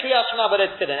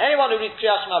 Anyone who reads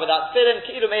Kriyat Shema without tefillin,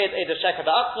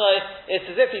 it's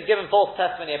as if he's given false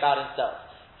testimony about himself.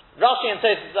 Rashi and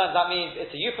Tosfos learns that means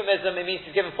it's a euphemism, it means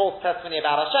he's given false testimony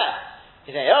about Hashem.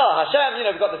 He's saying, Hashem,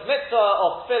 we've got this mitzvah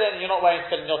of tefillin, you're not wearing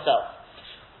tefillin yourself.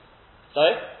 So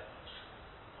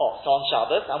on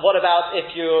Shabbos, and what about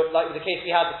if you're, like the case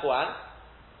we had beforehand,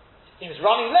 he was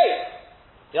running late.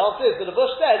 The answer is, that the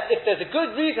Bush says, if there's a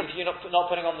good reason for you not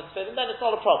putting on the tefillin, then it's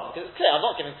not a problem, because it's clear, I'm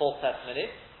not giving false testimony,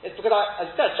 it's because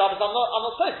as you said, Shabbos, I'm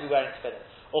not supposed to be wearing tefillin,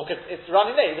 or because it's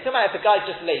running late. But if the guy's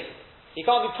just lazy, he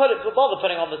can't be bother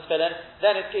putting on the tefillin,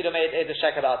 then it's Kidum Eid a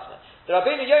Sheker B'Atzmah. The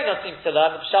Rabbeinu Yonah seems to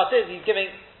learn, the Pshat is, he's giving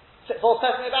false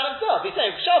testimony about himself. He's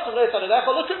saying, Pshatum Lo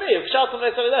Salilecha, look at me, Pshatum Lo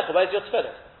Salilecha, where's your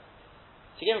tefillin?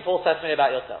 So you're giving false testimony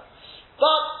about yourself.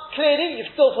 But, clearly,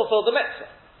 you've still fulfilled the mitzvah.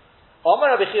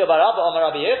 Omar Rabbi Chia bar Abba, Omar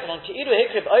Rabbi Yochanan, Ki'ilu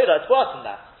Hikrib Oila, it's worse than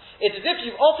that. It's as if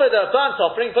you've offered a burnt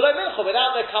offering below mincha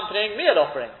without the accompanying meal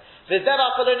offering.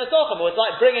 V'zevach below nesochem, it's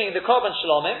like bringing the korban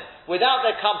shalomim without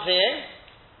the accompanying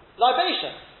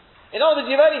libation. In other words,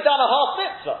 you've only done a half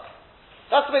mitzvah.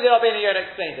 That's the way the Rabbeinu Yonah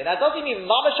explains it. Now, does he mean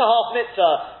mamash a half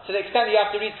mitzvah to the extent that you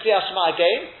have to read Kriyat Shema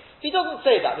again? He doesn't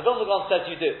say that. The Vilna Gaon says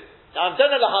you do. Now, I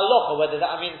don't know the halacha, whether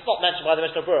that, it's not mentioned by the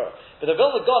Mishnah Berurah, but the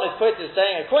Vilna Gaon is quoted as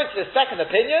saying, according to the second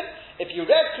opinion, if you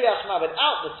read Kriyat Shema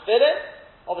without the tefillin,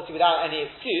 obviously without any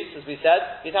excuse, as we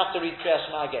said, you'd have to read Kriyat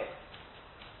Shema again.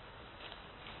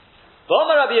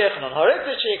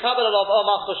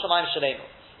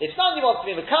 If somebody wants to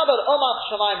be Mekabel Omach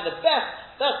Shamayim the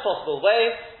best possible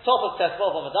way, Topos Tes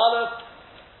Vav Amud Aleph,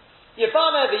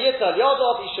 Yefameh v'Yitzal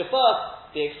Yodov, he should first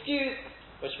be excused,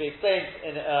 which we explained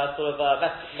in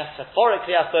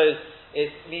metaphorically, I suppose, it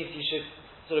means you should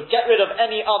sort of get rid of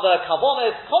any other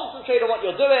kavonas, concentrate on what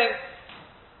you're doing,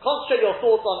 concentrate your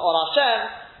thoughts on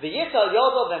Hashem, v'Yitzal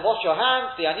Yodov, then wash your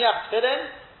hands, v'Yaniach Tefillin,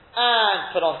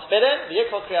 and put on Tefillin,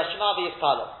 v'Yikol Kriyat Shema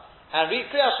v'Yispalo, and read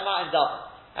Kriyat Shema and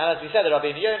daven. And as we said, the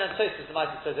Rabbi Yonah and Tosfos the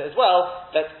Maaseh says it as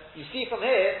well, that you see from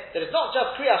here that it's not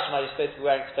just Kriyas Shema you're supposed to be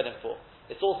wearing tefillin for.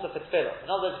 It's also for tefillah. In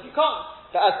other words, if you can't,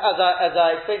 but as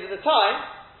I explained at the time,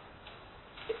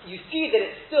 you see that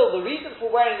it's still the reason for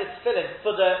wearing the tefillin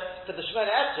for the Shemona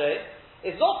Esrei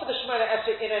is not for the Shemona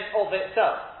Esrei in and of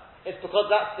itself. It's because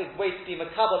that's the way to be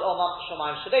Makabal Omach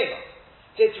Shemaim Shalema.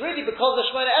 So it's really because the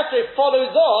Shemona Esrei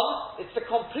follows on. It's the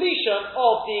completion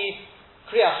of the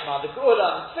Kriyas Shema, the Geula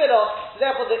and the Tefillah.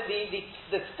 Therefore, the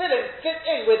tefillin fits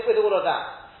in with all of that.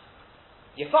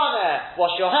 Yefana,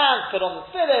 wash your hands, put on the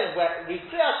tefillin, read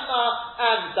Kriyas Shema,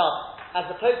 and done. As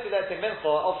opposed to, let's say, Mincha,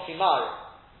 obviously Mari.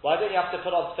 Why don't you have to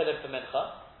put on tefillin for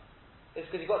Mincha? It's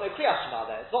because you've got no Kriyas Shema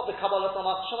there. It's not the Kabbalah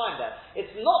Samach Shemaim there.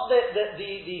 It's not the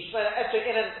Shemona Esrei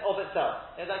in and of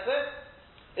itself. Is that clear?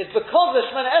 It's because the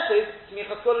Shemona Esrei is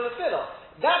Smichas Kol Tefillah.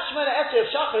 That Shemona Esrei of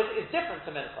Shacharis is different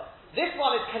to Mincha. This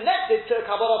one is connected to a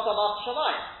Kabbalah Samach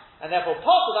Shemaim. And therefore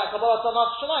part of that Kabbalah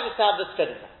Samach Shemaim is to have the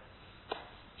tefillin there.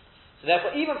 So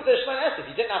therefore, even for the Shemona Esrei,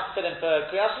 if you didn't have to tefillin for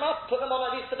Kriyas Shema, put them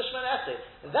on at least for the Shemona Esrei.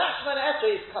 That Shemona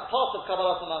Esrei is part of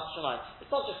Kabbalah Samach Shemaim.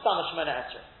 It's not just Stam Shemona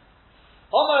Esrei.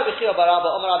 Omar Rabbi Chia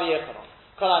Barabba, Omar Rabbi Yechanan.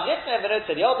 Anyone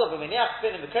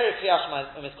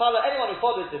who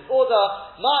follows this order,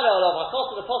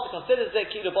 the Pasuk considers it,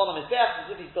 Kilu Bonam Mizbeach,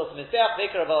 as if he's built a Mizbeach,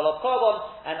 Baker of Olav Korban,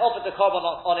 and offered the Korban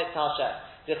on it to Hashem.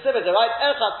 The Chsiv is the right,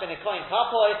 Erchat bin Ekoin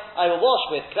Kapoi, I will wash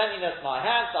with cleanliness my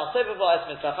hands, I'll save es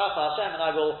Mizbeach Hashem, and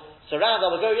I will go around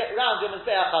your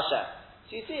Mizbeach Hashem.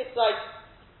 So you see, it's like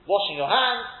washing your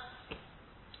hands.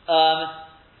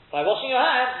 By washing your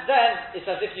hands, then it's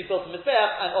as if you built a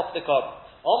Mizbeach and offered the Korban.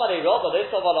 Rabba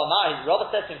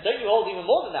says to him, don't you hold even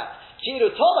more than that?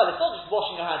 Kiru Tova, it's not just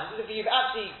washing your hands, it's as if you've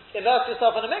actually immersed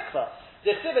yourself in a mikveh.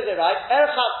 The Chsiv is it right?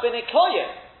 Erchat bin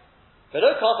Ekoyim. But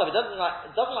no Kasav, it doesn't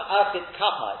like Erchat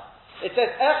Kapai. It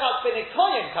says Erchat bin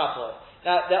Ekoyim Kapai.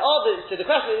 Now, so the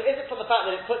question is it from the fact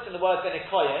that it puts in the word bin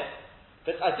Ekoyim?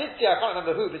 But I did see, I can't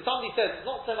remember who, but somebody says it's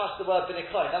not so much the word bin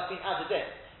Ekoyim, that's been added in.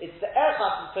 It's the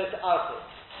Erchat as opposed to Archit.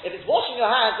 If it's washing your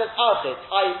hands, that's Archit,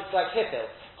 it's like Hippil.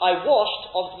 I washed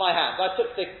onto my hands. I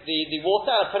took the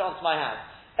water and put it onto my hands.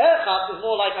 Erchat is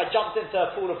more like I jumped into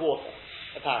a pool of water,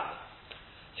 apparently.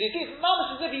 So you see, it's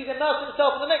almost as if he's immersed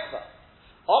himself in the mikveh.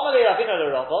 Amalei Ravina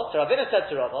l'Rava, so Ravina said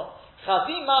to Rava,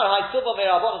 Chazim mar ha'itzuba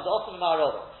me'Ravon and mar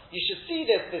Rava. You should see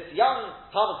this young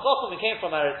Talmud Chacham who came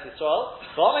from Eretz Yisrael.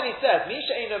 But he says,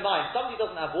 Misha ain't no mind, somebody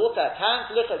doesn't have water at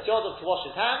hand, look at Yodov to wash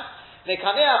his hands. He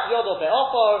should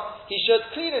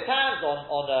clean his hands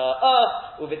on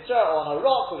earth, on a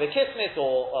rock, with a kismet,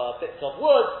 or bits of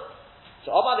wood.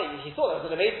 So Amalei, he thought that was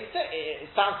an amazing thing.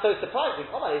 It sounds so surprising.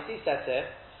 Amalei, he said to him,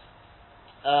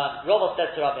 Rava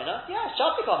said to Ravina, yeah,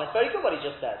 Shatikam, it's very good what he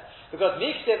just said. Because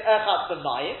Miktiv Erchat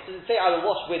b'mayim, does it say I will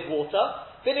wash with water?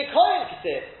 Binikoyim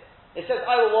Kitiv. It says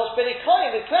I will wash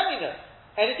Binikoyim with cleanliness.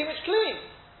 Anything which cleans.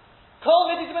 Kol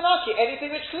Midis Menaki, anything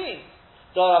which cleans.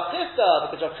 So Rav Chisda,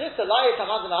 because Rav Chisda, he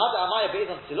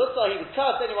would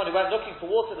curse anyone who went looking for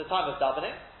water at the time of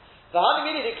davening. It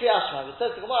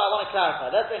says to Gemara, I want to clarify,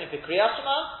 that's only for Kriyas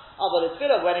Shema, but it's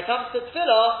tefillah. When it comes to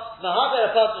tefillah,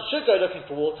 a person should go looking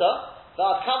for water.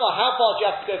 But how far do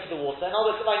you have to go for the water? In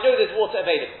other words, if I know there's water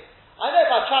available. I know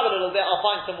if I travel a little bit, I'll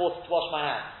find some water to wash my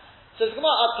hands. So it's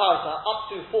Gemara ad parasa, up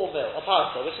to 4 mil, a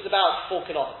parasa, which is about 4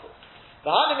 kilometers.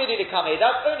 That's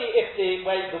only if the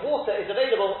water is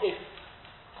available, is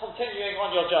continuing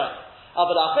on your journey.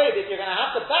 But if you're going to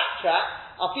have to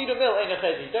backtrack, you don't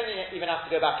even have to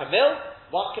go back a mil,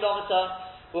 1 kilometer.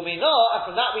 And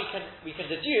from that we can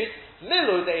deduce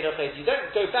milu de enochedi. You don't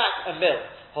go back a mil.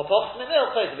 Hopos a mil,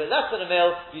 a bit less than a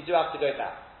mil, you do have to go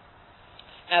back.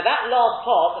 Now that last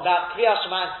part about Kriyas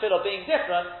Shema and Tefillah being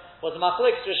different was the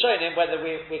Machlokes Rishonim whether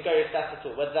we go with that at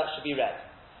all, whether that should be read.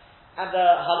 And the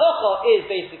halacha is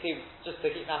basically, just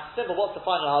to keep that simple, what's the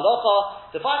final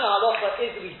halacha? The final halacha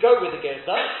is that we go with the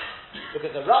Gersa,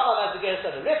 because the Rambam has the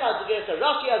Gersa, the Rif has the Gersa,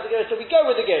 Rashi has the Gersa, we go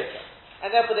with the Gersa.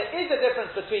 And therefore there is a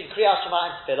difference between Kriyas Shema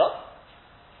and Tefillah.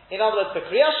 In other words, for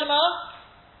Kriyas Shema,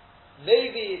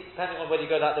 maybe, depending on whether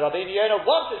you go like the Rabbeinu Yonah,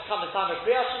 once it's come the time of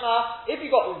Kriyas Shema, if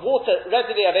you've got water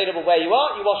readily available where you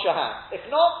are, you wash your hands. If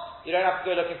not, you don't have to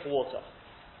go looking for water.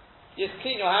 You just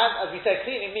clean your hands. As we say,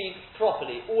 cleaning means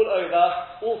properly, all over,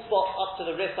 all spots up to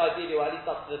the wrist ideally, or at least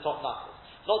up to the top knuckles.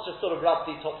 Not just sort of rub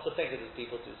the tops of fingers as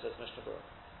people do, says Mishnah Berurah.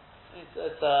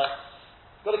 It's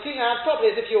got to clean your hands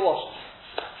properly as if you're washing.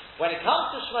 When it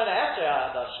comes to Shemona Esrei,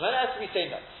 we say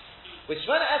no. With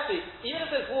Shemona Esrei, even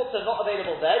if there's water not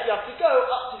available there, you have to go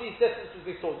up to these distances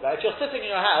we've talked about. If you're sitting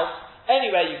in your house,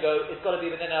 anywhere you go, it's got to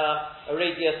be within a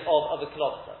radius of a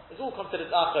kilometre. It's all considered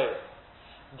achor.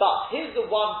 But here's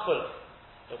the one kula.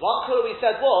 The one kula we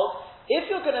said was, if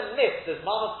you're going to miss the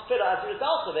Zman of Tefillah as a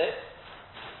result of it,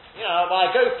 when I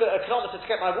go for a kilometre to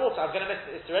get my water, I'm going to miss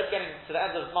it. It's already getting to the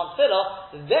end of Zman Tefillah.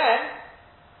 Then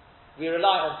we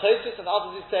rely on Tosfos and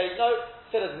others who say, no,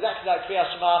 Tefillah is exactly like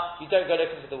Kriyas Shema, you don't go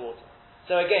looking for the water.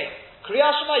 So again,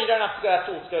 Kriyas Shema, you don't have to go at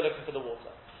all to go looking for the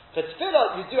water. For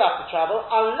Tefillah, you do have to travel,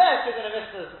 unless you're going to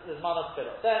miss the Zman of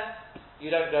Tefillah. Then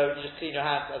you don't go, you just clean your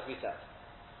hands, as we said.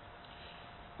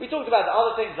 We talked about the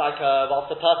other things like whilst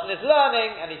the person is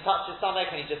learning and he touches his stomach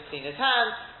and he just clean his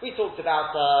hands. We talked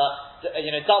about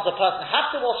does the person have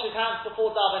to wash his hands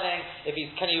before davening?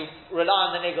 Can you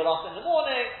rely on the nigel in the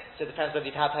morning? So it depends whether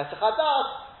you've had Pesach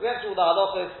Hadas. We went through all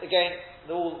the halachos again.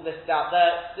 They're all listed out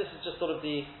there. This is just sort of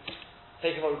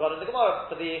taking what we've got in the Gemara.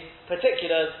 For the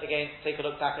particulars, again, take a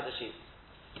look back at the sheet.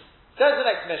 Says the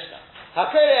next Mishnah.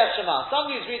 Hakerei Shema.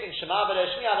 Somebody who's reading Shema but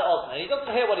and he doesn't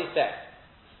hear what he's saying.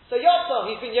 So Yotzah,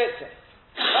 he's been Yotzah.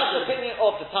 That's the opinion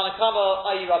of the Tanakama,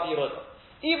 i.e. Rabbi Yehuda.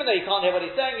 Even though you can't hear what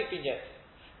he's saying, he's been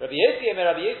Yotzah. Rabbi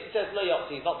Yossi says, Lo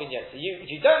Yotzah, he's not been Yotzah.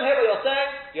 If you don't hear what you're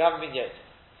saying, you haven't been Yotzah.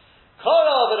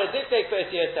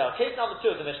 Case number 2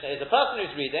 of the Mishnah is a person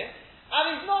who's reading, and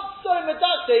he's not so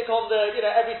medactic on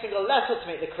every single letter to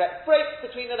make the correct breaks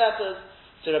between the letters.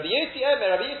 So Rabbi Yossi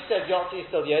says Yotzah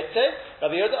is still Yotzah.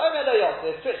 Rabbi Yehuda Lo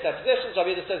Yotzah. They switch their positions.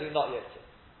 Rabbi Yehuda says he's not Yotzah.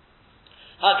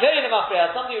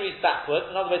 Somebody who reads backwards,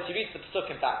 in other words, he reads the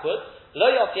Pesukim backwards. Lo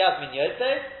Yotzi has min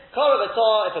Yotze.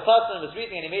 If a person was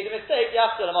reading and he made a mistake, he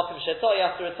has to return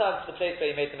to the place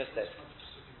where he made the mistake.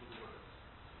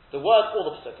 The word or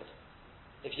the Pesukim.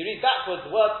 If you read backwards,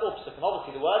 the word or Pesukim,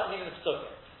 obviously the word and even the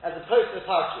Pesukim, as opposed to the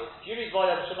Parashiyot. If you read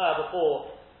Vayam Shema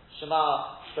before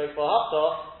Shema straight for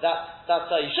Haftarah, that's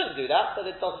you shouldn't do that, but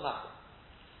it doesn't matter.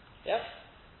 Yeah?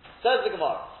 Says the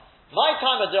Gemara. My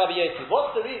time as Rabbi Yossi.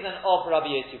 What's the reason of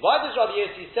Rabbi Yossi? Why does Rabbi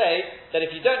Yossi say that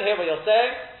if you don't hear what you're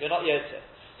saying, you're not Yossi?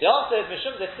 The answer is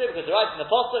Mishum Zechsib, because it writes in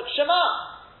the Pasuk, Shema!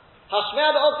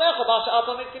 Hashmea be'oznecha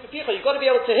b'asha'atam mitzvim b'picha. You've got to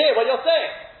be able to hear what you're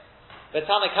saying. The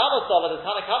Tanakama Sova, the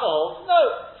Tanakama holds,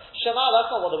 no. Shema, that's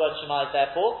not what the word Shema is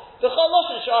there for. The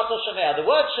Choloshin Sha'ato Shemea. The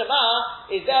word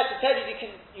Shema is there to tell you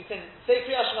you can say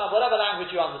Kriyas Shema, whatever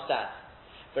language you understand.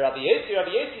 But Rabbi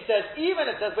Yossi says, even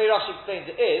if the way Rashi explains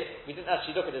it is, we didn't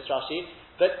actually look at this Rashi,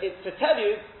 but it's to tell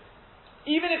you,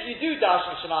 even if you do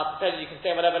Darshan Shema to tell you can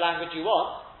say whatever language you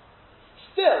want,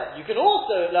 still, you can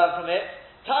also learn from it,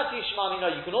 Tati Shema Mino,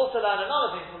 you can also learn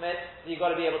another thing from it, that you've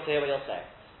got to be able to hear what you're saying.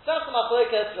 So that's the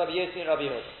Machlokes, Rabbi Yossi and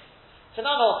Rabbi Yehuda. So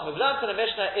now we've learned from the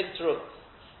Mishnah in Terumah.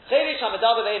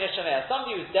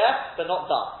 Somebody who's deaf, but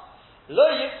not dumb. Lo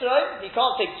Yisrael, he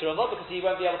can't take Terumah because he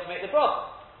won't be able to make the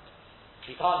bracha.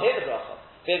 He can't hear the bracha.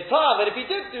 But if he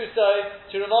did do so,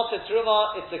 Terumah, it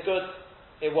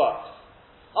works.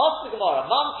 Ask the Gemara,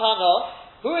 Man Tana,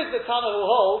 who is the Tana who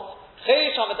holds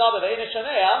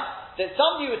that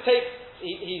somebody would take,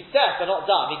 he's deaf but not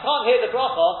dumb, he can't hear the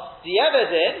bracha,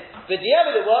 but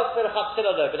it works for the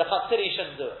Chatzila though, but the Chatzila he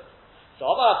shouldn't do it. So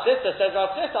Rav Chisda says,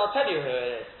 I'll tell you who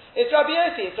it is. It's Rabbi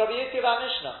Yossi of our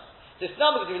Mishnah. This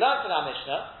number, because we learned in our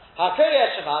Mishnah,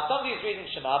 somebody who's reading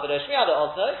Shema, but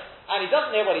also, and he doesn't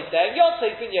hear what he's saying, Yotzah,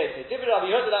 he's been Yotzah. Different Rabbi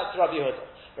Yehuda, that's Rabbi Yehuda.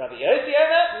 Rabbi Yossi,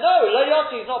 no, Lo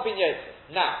Yotzah, he's not been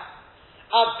Yotzah. Now,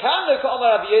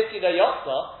 Rabbi Yossi Lo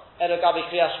Yotzah, Elogabi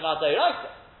Kriyas Shema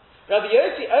Doraisa. Rabbi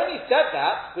Yossi only said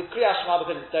that with Kriyas Shema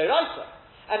because it's Doraisa.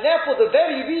 And therefore, the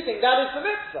very reading, that is the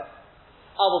mitzvah.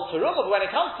 Terumah, but when it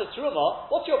comes to Terumah,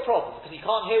 what's your problem? Because you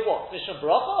can't hear what? Mishum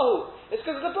Bracha? It's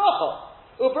because of the Bracha.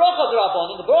 Bracha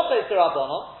D'Rabbanan, the Bracha is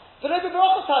D'Rabbanan, but the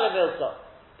Bracha Salim Milsa.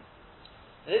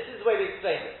 And this is the way we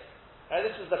explain it. Right,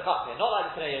 this was the Chatmir, not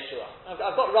like the Pnei Yeshua.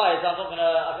 I've got Rayas,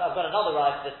 I've got another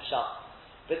Rayas to this Pshat.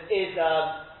 But is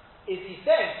he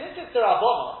saying, since it's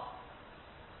D'Rabbanan,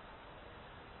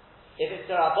 if it's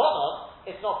D'Rabbanan,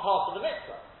 it's not part of the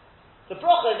mitzvah. The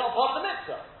Bracha is not part of the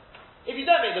mitzvah. If you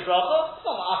don't make the bracha, it's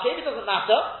not ma'akev, it doesn't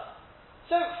matter.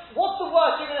 So, what's the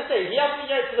worst you're going to say? He hasn't been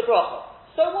yoked to the bracha.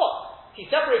 So what? He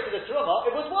separated the terumah,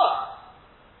 it was worse.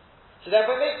 So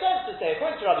therefore it makes sense to say,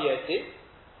 according to Rabbi Yossi,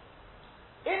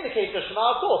 in the case of Shema,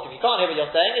 of course, if you can't hear what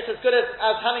you're saying, it's as good as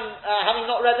having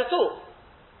not read at all.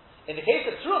 In the case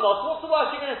of terumah, what's the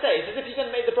worst you're going to say? It's as if you didn't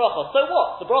make the bracha. So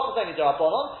what? The bracha is only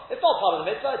d'Rabbanan, it's not part of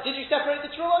the mitzvah. Did you separate the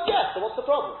terumah? Yes, so what's the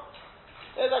problem?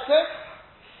 Is that clear?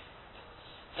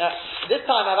 Now, this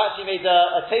time I've actually made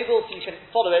a table so you can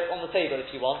follow it on the table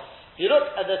if you want. If you look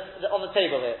at on the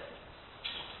table here,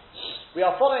 we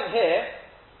are following here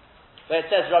where it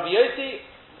says Rabbi Yossi,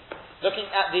 looking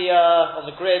at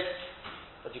on the grid,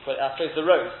 what do you call it? I suppose the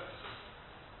rows.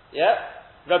 Yeah?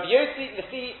 Rabbi Yossi,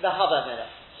 Lefi, the Hava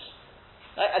Minute.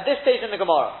 Right? At this stage in the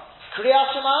Gemara, Kriyas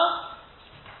Shema,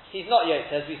 he's not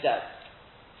Yossi, as we said.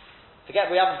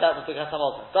 Forget we haven't dealt with Birkas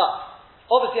Hamazon. But,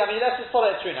 obviously, let's just follow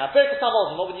it through now. Birkas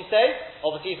Hamazon, what would you say?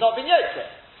 Obviously, he's not been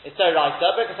Yotzeh. It's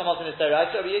Doraisa. Birkas Hamazon is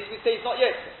Doraisa. We say he's not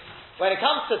Yotzeh. When it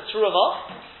comes to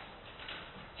Truma,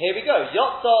 here we go.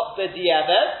 Yotzah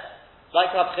b'di'eved,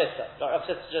 like Rav Chisda. Like Rav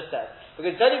Chisda just said.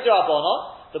 Because it's only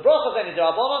D'Rabbanan, the bracha is only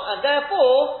D'Rabbanan, and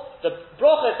therefore, the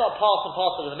bracha is not part and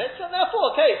parcel of the mitzvah, and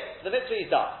therefore, okay, the mitzvah is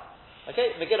done.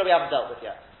 Okay? Megillah we haven't dealt with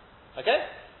yet. Okay?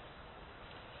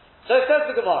 So it says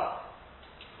the Gemara.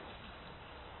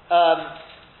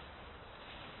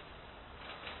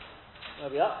 Where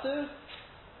are we up to?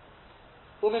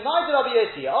 Umimai de Rabbi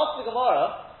Yossi. Ask the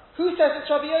Gemara, who says it's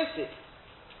Rabbi Yossi?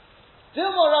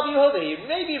 Dilma Rabbi Yehuda.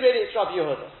 Maybe really it's Rabbi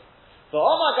Yehuda. But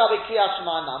Omar Gabi Kriyas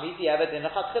Shema Nami Di'evet in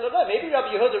the Chatzchila. Maybe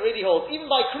Rabbi Yehuda really holds, even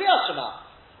by Kriyas Shema,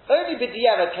 only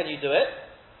b'di'evet can you do it.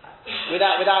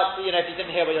 Without, if you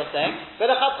didn't hear what you're saying. But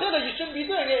a Chatzchila, you shouldn't be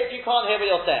doing it if you can't hear what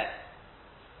you're saying.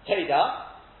 Teda,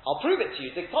 I'll prove it to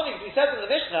you. The Tonic, we said in the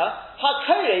Mishnah,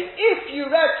 Hakore, if you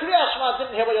read Kriyas Shema and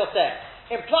didn't hear what you're saying,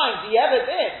 implying Di'evet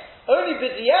in, only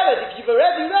b'di'evet, if you've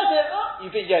already read it,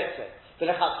 you've been Yotzeh.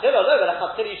 But a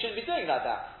Chatzchila, you shouldn't be doing like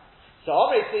that. So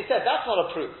obviously they said, that's not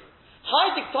a proof.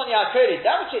 Hi Diktoni Hakori,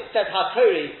 that which it said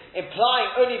Hakori, implying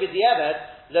only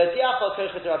b'di'evet, lo di'achol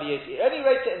kochot Rabbi Yossi. It only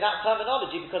wrote it in that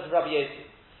terminology because of Rabbi Yossi.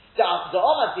 The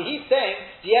Omar, he's saying,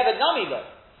 di'evet nami lo.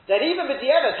 That even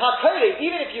b'di'evet, Hakori,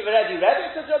 even if you've already read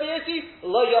it, says Rabbi Yossi,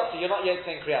 lo yotzi, you're not yet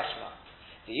saying Kriyas Shema.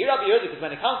 The Rabbi Yehuda, because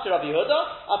when it comes to Rabbi Yehuda,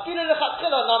 afilu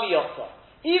lechatzchila nami yotza.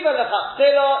 Even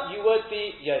lechatzchila, you would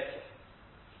be yotze.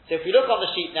 So if we look on the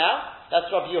sheet now, that's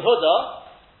Rabbi Yehuda.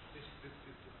 This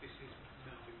is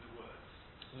melding the words.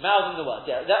 Mouthing the words,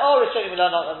 yeah. There are Rishonim not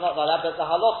like that, but the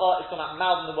halacha is talking about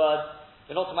mouthing the words.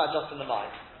 We're not talking about just in the mind.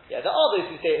 Yeah, there are those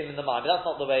who say it in the mind, but that's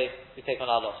not the way we take on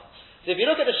our halacha. So if you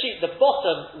look at the sheet, the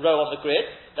bottom row on the grid,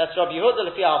 that's Rabbi Yehuda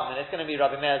Lefi Hamamin. It's going to be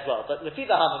Rabbi Meir as well, but Lefi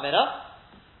the Hamamina.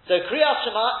 So Kriyas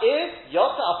Shema is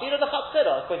Yotza Afilu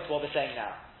Lechatzchila, according to what we're saying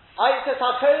now. It says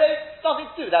Hakore, nothing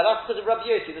to do with that. That's because of Rabbi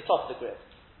Yossi, the top of the grid.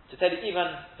 To tell you even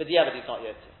the Diavad he's not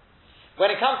Yotze. When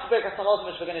it comes to Birkas Hamazon,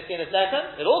 which we're going to see in a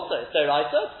second, it also is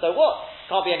Doraisa. So what?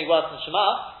 Can't be any worse than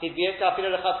Shema. He'd be Yotze Afilu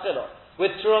Lechatzchila.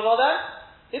 With Truma then,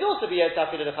 he'd also be Yotze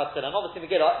Afilu Lechatzchila. And obviously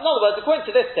Megillah. In other words, according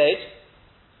to this stage,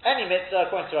 any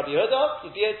mitzvah, according to Rabbi Yehuda,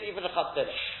 he'd be Yotze even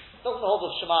Lechatzchila. Doesn't hold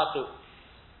of Shema at all.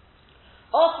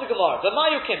 Ask the Gemara, the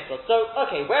Mayu Kimtel. So,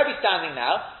 okay, where are we standing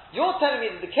now? You're telling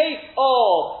me that the case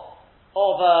of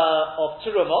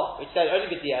Teruma, which said only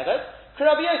with the Eved,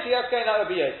 Rabbi Yossi, that's going out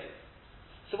Rabbi Yossi.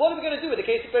 So what are we going to do with the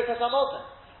case of Birkas Hamazon?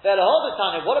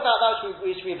 What about that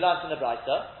which we've learned in the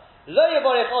Brisa? Lo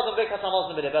yavorech odom Birkas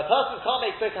Hamazon b'di'evet. A person can't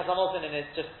make Birkas Hamazon in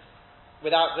it just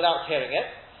without hearing it.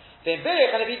 Then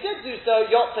Birich, and if he did do so,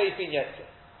 Yotze he's been Yotze.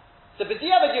 So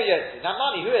b'di'evet you're Yotze. Now,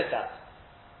 Mani, who is that?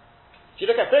 If you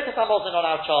look at Birkas Hamazon on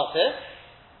our chart here,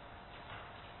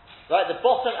 right, the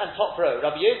bottom and top row,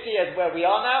 Rabbi Yossi is where we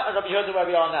are now, and Rabbi Yehuda where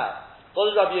we are now. What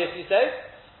does Rabbi Yossi say?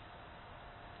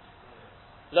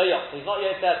 Lo Yotze, he's not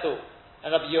Yotze at all.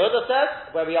 And Rabbi Yehuda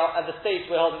says, where we are at the stage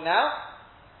we're holding now,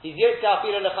 he's Yotze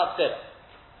Afilu Lechatzchila.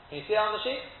 Can you see that on the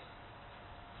sheet?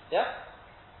 Yeah?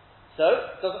 So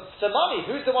Mani,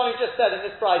 who's the one who just said in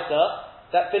this Brisa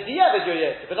that b'di'evet you're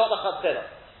Yotze, but not Lechatzchila?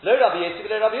 Lo Rabbi Yossi,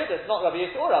 but lo Rabbi Yehuda. It's not Rabbi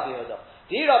Yossi or Rabbi Yehuda.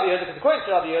 Rabbi Yehuda, because according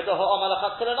to Rabbi Yehuda, ha'amar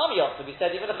lechatzchila nami yotze. We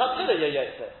said even lechatzchila you're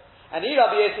Yotze. And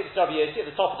Rabbi Yossi, it's Rabbi Yossi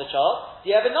at the top of the chart.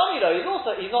 Di'evet nami lo. He's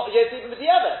not Yotze even with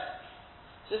Di'evet.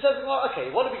 So it says, well, okay,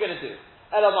 what are we going to do?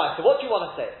 Elamai. So what do you want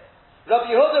to say?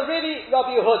 Rabbi Yehuda, really?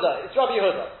 Rabbi Yehuda. It's Rabbi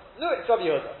Yehuda. No, it's Rabbi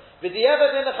Yehuda.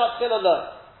 V'di'evet in lechatzchila lo.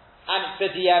 And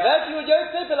v'di'evet you're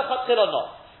Yotze, but lechatzchila not.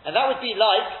 And that would be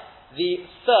like the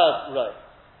third row.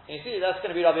 Can you see? That's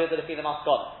going to be Rabbi Yehuda Lefi the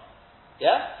Maskana.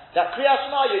 Yeah? That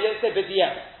Kriyas Shema, you're Yotze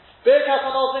b'di'evet. Birkas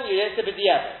Hamazon, you're Yotze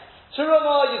b'di'evet.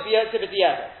 Teruma, you'd be Yotze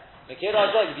b'di'evet.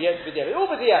 Mekirah Azor, you'd be Yotze b'di'evet. All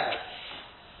b'di'evet.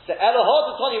 So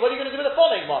Elohad, Tony, what are you going to do with the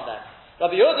following one then?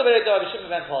 Rabbi Yehuda Rabbi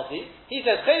Shimon ben Parsi, he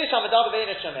says, Chedesh HaMedaber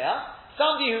Be'ein HaShomea,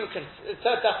 somebody who can,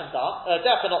 deaf and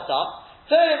not dumb,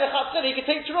 he can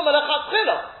take Teruma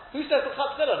lechatzchila. Who says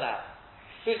lechatzchila now?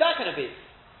 Who's that going to be?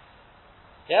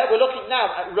 Yeah, we're looking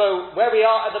now at row, where we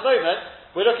are at the moment,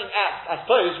 we're looking at, I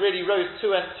suppose, really rows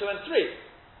 2 and 3.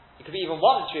 It could be even 1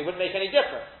 and 3, it wouldn't make any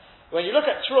difference. When you look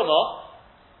at Teruma,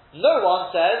 no one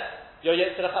says, you're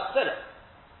Yotze lechatzchila.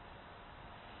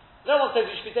 No one says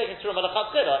you should be taking Teruma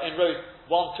lechatzchila in rows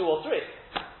 1, 2, or 3.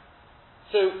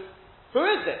 So, who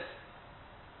is this?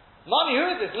 Mami, who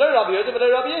is this? Lo Rabbi Yehuda, but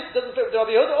Lo Rabbi Yossi. Doesn't fit with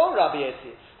Rabbi Yehuda or Rabbi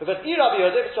Yossi. Because Rabbi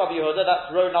Yehuda, if it's Rabbi Yehuda,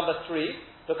 that's row number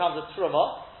 3, becomes a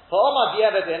Teruma. Ha'omar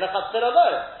di'evet in lechatzchila lo.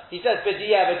 He says,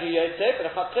 b'di'evet you Yotze, but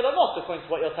lechatzchila not, according to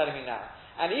what you're telling me now.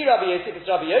 And Rabbi Yossi, if it's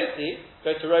Rabbi Yossi,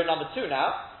 go to row number 2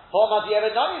 now.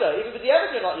 Even with the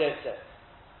Eved, you're not Yosef.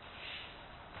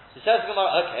 So says the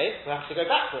Gemara, okay, we have to go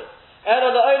backwards.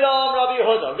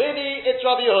 Really, it's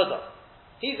Rabbi Yehuda.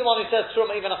 He's the one who says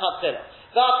Truma even a Chatzila.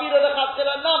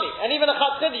 And even a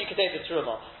Chatzila you can take the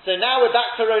Truma. So now we're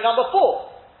back to row number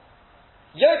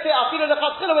 4. Yosef Afilu the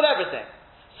Chatzila with everything.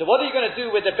 So what are you going to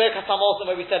do with the Birkas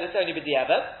HaMolson where we said it's only with the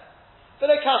Eved?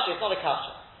 But a Kasha, it's not a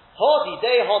Kasha. Hodi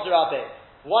Dei Hod Rabbi.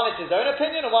 One is his own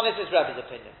opinion and one is his Rebbe's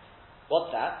opinion.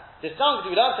 What's that? This sounds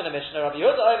we learned in the Mishnah. Rabbi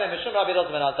Yehuda Omer Mishum Rabbi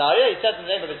Elazar ben Azariah. He says in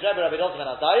the name of his Rebbe Rabbi Elazar ben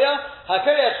Azariah,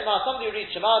 Hakari Shema. Somebody who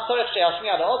reads Shema, Torech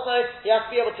She'ashmiya La'osnoi. He has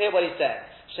to be able to hear what he's saying.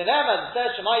 Shenem, as it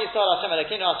says, Shema Yisrael Hashem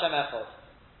Elokeinu Hashem Echad.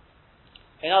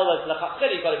 In other words,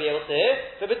 L'chachil you've got to be able to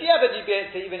hear, but B'diavad you'll be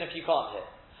able to even if you can't hear.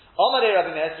 Omarei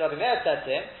Rabbi Meir said to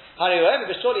him, Hari Omer,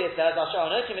 but surely it says, Asher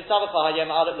Onoki Mitzavach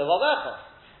Hayem Alut Levavecha.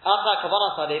 Acha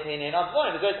Kavanah Sadeh Peinin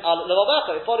Advonim. It goes Alut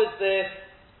Levavecha. It follows the,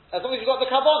 as long as you've got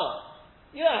the Kavanah.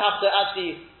 You don't have to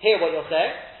actually hear what you're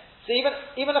saying. So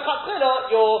even a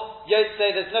Chatzila, you'd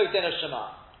say there's no din of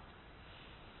Shema.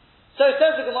 So it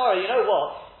says the Gemara, you know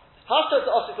what? Hashtot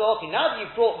to Osik La'oki, now that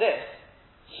you've brought this,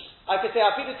 I could say,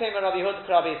 Afidu Tema Rabbi Yehuda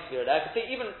Karabi Yitzchira. I could say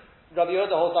even Rabbi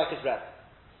Yehuda holds like his Rebbe.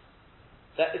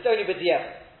 That it's only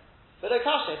B'diyev. But a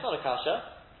Kasha, it's not a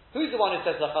Kasha. Who's the one who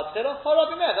says the Chatzila? Ha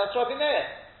Rabbi Meir, that's Rabbi Meir.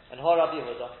 And Ha Rabbi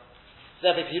Yehuda.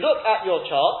 So if you look at your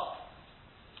chart,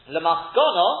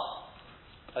 L'maskana,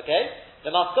 okay?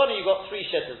 The Maskana, you've got 3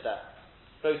 shittas there.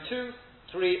 Row 2,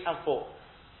 3, and 4.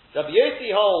 Rabbi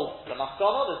Yossi holds the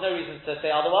Maskana, there's no reason to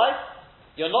say otherwise.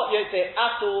 You're not Yossi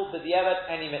at all, but the Eved,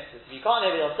 any mitzvahs. If you can't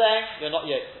hear what you're saying, you're not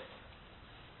Yossi.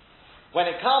 When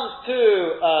it comes to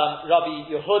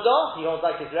Rabbi Yehuda, he holds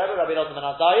like his Rebbe, Rabbi Elazar ben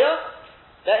Azariah,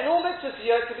 that in all mitzvahs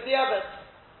you're Yossi with the Eved.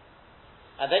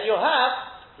 And then you'll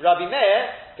have Rabbi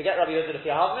Meir, forget Rabbi Yehuda if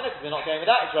you have a minute, because we're not going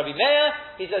with that, it's Rabbi Meir,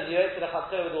 he says you're Yossi the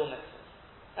Chatzil with all mitzvahs.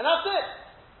 And that's it.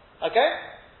 Okay?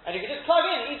 And you can just plug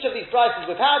in each of these prices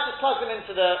we've had, just plug them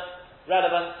into the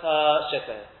relevant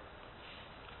shitta.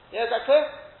 Yeah, is that clear?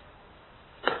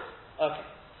 Okay.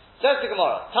 Says the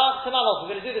Gemara. Tananos,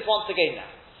 we're going to do this once again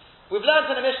now. We've learned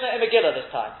in the Mishnah in Megillah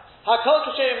this time. Hakol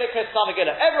kasherim likos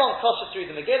Megillah. Everyone kosher through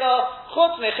the Megillah,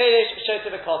 chutz mecheresh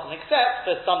shota v'kotan, except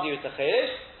for somebody who's a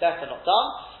cheresh, definitely not done,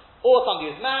 or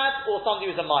somebody who's mad, or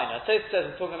somebody who's a minor. So it says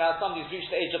we're talking about somebody who's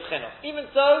reached the age of chinuch. Even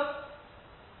so,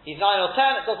 he's 9 or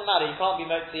 10, it doesn't matter, he can't be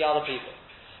motzi other people.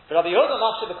 But Rabbi Yehuda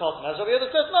must be b'kotam, as Rabbi Yehuda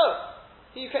says, no,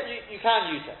 you can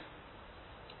use him.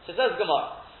 So it says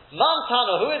Gemara, Man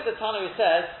Tano, who is the Tano who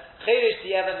says, Cheresh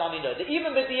di'evet namino, that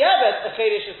even with di'evet, a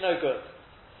Cheresh is no good.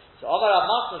 So Omar Rav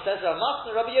Masna says, Rav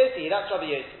Masna, Rabbi Yossi, that's Rabbi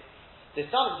Yossi. This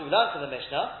sounds we learned from the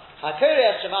Mishnah,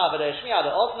 HaKoreh Shema v'lo Shmiya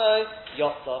le'ozno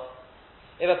yotza.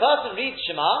 If a person reads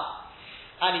Shema,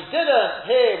 and he didn't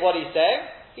hear what he's saying,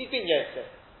 he's been Yossi.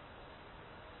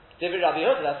 Rabbi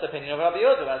Yehuda, that's the opinion of Rabbi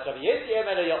Yehuda. Whereas Rabbi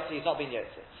Yossi, he's not been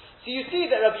Yossi. So you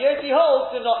see that Rabbi Yossi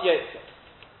holds to not Yossi.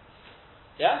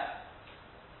 Yeah?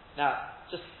 Now,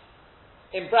 just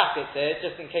in brackets here,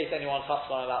 just in case anyone fucks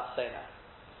what I'm about to say now.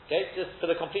 Okay? Just for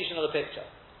the completion of the picture.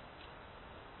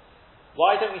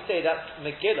 Why don't we say that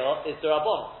Megillah is the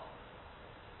Rabbanon?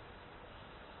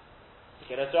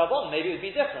 Megillah is the Rabbanon. Maybe it would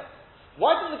be different.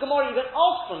 Why didn't the Gemara even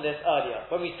ask from this earlier?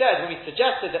 When we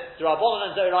suggested that the Rabbanon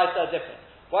and Zoraisa are different.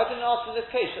 Why didn't I ask in this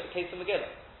case of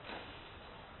Megillah?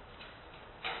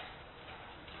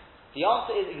 The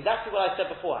answer is exactly what I said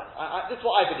beforehand. This is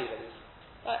what I believe it is.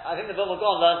 I think the Vilna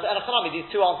Gaon learns that, and Hanami, these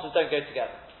two answers don't go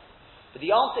together. But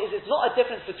the answer is, it's not a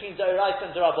difference between Zoraisa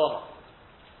and Zerabbanon.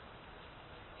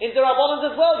 In Zerabbanon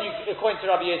as well, according to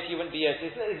Rabbi Yossi, you wouldn't be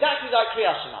Yossi. It's exactly like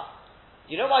Kriyas Shema.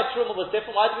 You know why Truma was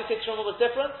different? Why did we say Truma was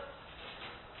different?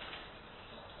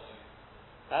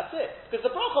 That's it. Because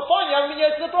the bracha, fine, you haven't been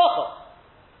Yossi the bracha.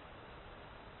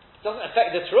 Doesn't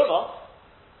affect the Truma.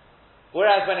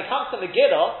 Whereas when it comes to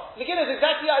Megillah is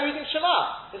exactly like reading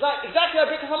Shema. It's like exactly like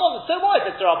Birkas HaMazon. So what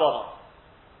if it's Rabbanon?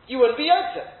 You wouldn't be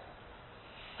Yosef.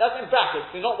 That's in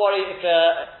brackets. Do not worry if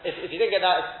you didn't get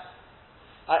that.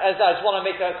 I just want to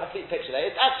make a complete picture there.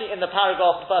 It's actually in the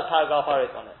paragraph, the first paragraph I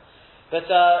wrote on it.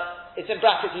 But it's in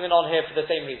brackets even on here for the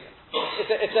same reason.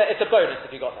 It's a bonus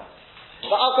if you got that.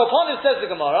 But Al Koponim says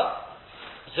the Gemara,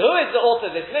 so who is the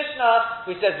author of this Mishnah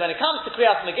who says when it comes to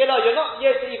Kriyas Megillah, you're not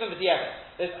Yosef even with the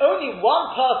Eved. There's only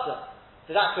one person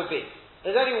that could be.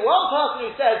 There's only one person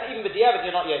who says even with the Eved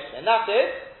you're not Yosef, and that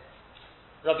is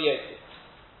Rabbi Yossi.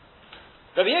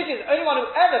 Rabbi Yossi is the only one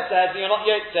who ever says you're not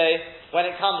Yosef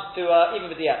when it comes to even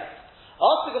with the Eved.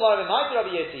 Ask the Gemara,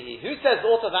 Rabbi Yossi, who says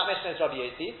the author of that Mishnah is Rabbi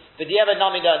Yossi? With the Eved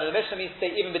Namida, and the Mishnah means to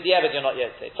say even with the Eved you're not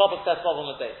Yosef. Top of Test 12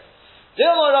 on the day.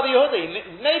 Dilma Rabbi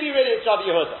Yehuda, maybe really it's Rabbi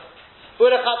Yehuda.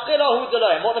 But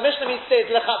what the Mishnah means to say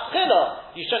is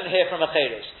lechatchila, you shouldn't hear from a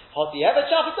cheresh. Hotievet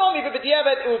shafatomi, but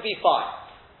b'diavad it would be fine.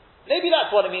 Maybe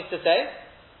that's what it means to say.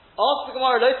 Ask the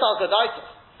Gemara lo sal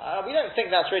kadaita. We don't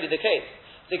think that's really the case.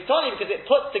 Diktoni, because it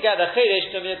puts together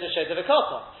cheresh to a shota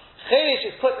v'katan. Cheresh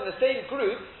is put in the same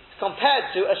group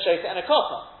compared to a shota and a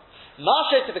katan. Ma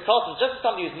shota v'katan, just as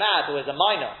somebody who's mad or is a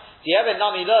minor. Diavad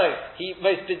nami lo, he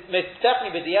most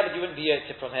definitely with diavad you wouldn't be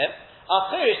yotze from him.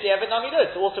 Chirish diavad nami lo,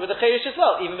 so also with the chirish as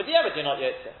well. Even with diavad you're not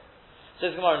yotze.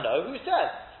 Says Gemara, no, who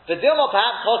says? But Dilma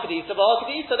perhaps hakadisa,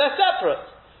 they're separate.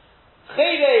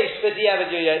 Chirish with diavad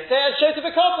you're yotze, and shota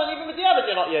v'katan even with diavad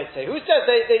you're not yotze. Who says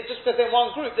they just because they're in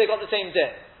one group they got the same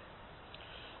din?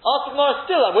 Ask Gemara,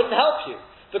 still that wouldn't help you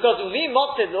because umi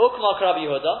motzid l'ukma Rabbi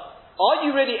Yehuda. Are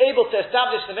you really able to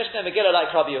establish the Mishnah and Megillah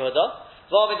like Rabbi Yehuda?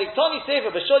 From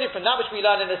that which we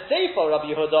learn in the Sefer,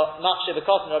 Rabbi Yehuda, Machshe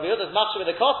v'Katan, Rabbi Yehuda's Machshe with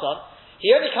the Katan,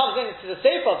 he only comes into the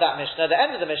Sefer of that Mishnah, the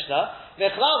end of the Mishnah,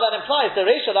 that implies the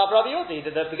Reisha of Rabbi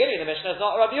Yehuda, the beginning of the Mishnah is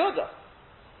not Rabbi Yehuda.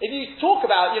 If you talk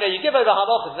about, you give over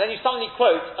halachas, and then you suddenly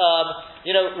quote,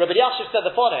 Rabbi Yashiv said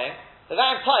the following,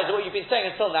 that implies that what you've been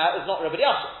saying until now is not Rabbi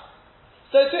Yashiv.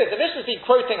 So too, if the Mishnah's been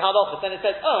quoting halachas, and it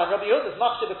says, and Rabbi Yehuda's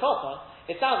Machshe v'Katan,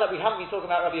 it sounds like we haven't been talking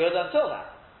about Rabbi Yehuda until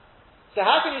now. So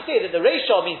how can you say that the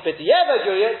Reisha means B'diavad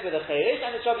you're yotze with a cheresh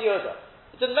and it's Rabbi Yehuda?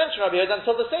 It doesn't mention Rabbi Yehuda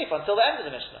until the Sefer, until the end of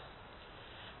the Mishnah.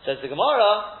 Says the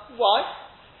Gemara, why?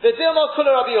 V'dilma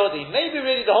kula Rabbi Yehuda. Maybe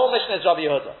really the whole Mishnah is Rabbi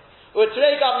Yehuda.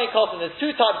 U'trei gavni katan. There's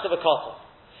two types of a katan.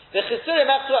 The chisurim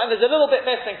extra, and there's a little bit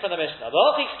missing from the Mishnah.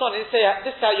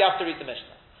 This is how you have to read the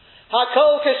Mishnah.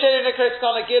 Hakol kasher nekres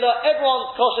Megillah.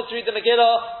 Everyone's kosher to read the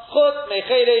Megillah. Chut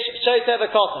mecheresh shota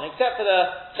v'katan, except for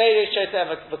the cheresh shota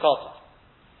v'katan.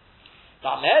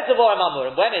 And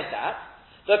when is that?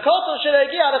 The Katan should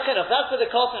out of chinuch. That's where the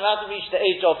Katan hasn't reached the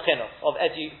age of chinuch, of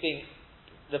being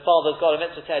the father's got a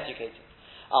mitzvah to educate him.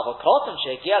 But Katan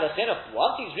should out of chinuch.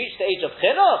 Once he's reached the age of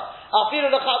chinuch,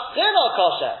 even the chatzchila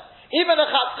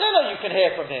you can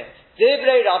hear from him.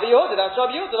 Divrei Rabbi Yehuda, that's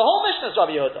Rabbi Yehuda. The whole Mishnah is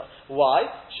Rabbi Yehuda. Why?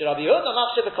 Should Rabbi Yehuda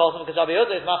machshav the Katan? Because Rabbi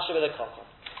Yehuda is machshav the Katan.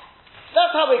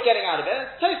 That's how we're getting out of it.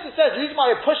 And Tosfos says the reason why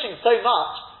we're pushing so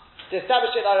much to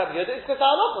establish it like Rabbi Yehuda is because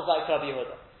our halachah is like Rabbi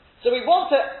Yehuda. So we want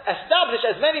to establish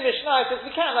as many Mishnayos as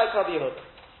we can like Rabbi Yehuda.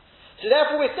 So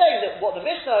therefore we're saying that what the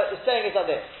Mishnah is saying is like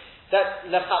this, that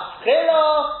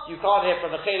lechatchila you can't hear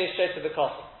from a cheresh shota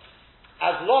v'katan,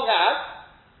 as long as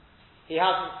he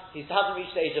hasn't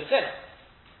reached the age of chinuch.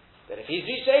 But if he's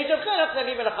reached the age of chinuch, then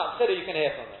even lechatchila you can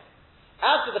hear from him.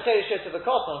 As to the cheresh shota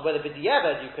v'katan, whether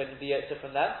b'diavad you can be yotze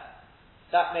from them,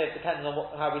 that may have depended on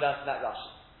how we learned from that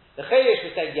Rashi. The cheresh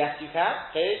was saying yes, you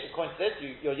can. Cheresh, according to this,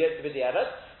 you're yotze b'diavad.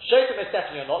 Shotim is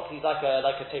definitely not, because he's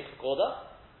like a tape recorder.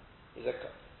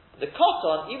 The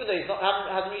Katan, even though he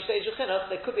hasn't reached the age of chinuch,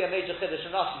 there could be a major chiddush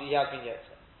in Rashi that he has been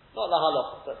yotze. Not la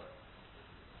halacha, but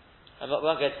we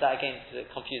won't go to that again to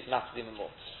confuse matters even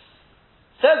more.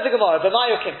 Says the Gemara,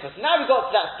 B'mayo Kimtus. Now we've got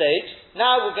to that stage.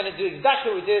 Now we're going to do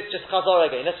exactly what we did, just chazor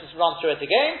again. Let's just run through it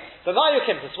again. B'mayo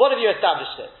Kimtus. What have you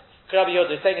established it? Rabbi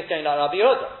Yehuda is saying it's going like Rabbi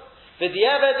Yehuda.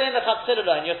 B'diavad in the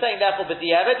chatzchila, and you're saying therefore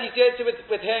b'diavad he's yotze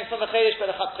with hearing from a cheresh, but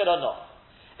the chatzchila not.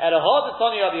 Elahod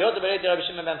Tani Rabbi Yehuda b'rei Rabbi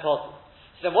Shimon ben Pazi.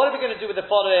 So then what are we going to do with the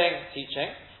following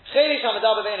teaching? Cheresh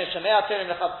hamadaber ve'en shemea terim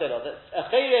lechatzchila. A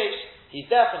cheresh, he's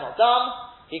deaf and not dumb.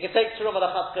 He can take teruma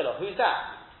lechatzchila. Who's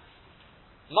that?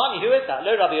 Mani, who is that?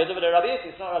 Lo Rabbi Yehuda, but Rabbi Yossi.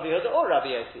 It's not Rabbi Yehuda or Rabbi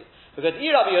Yossi. Because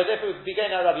Rabbi Yehuda, if we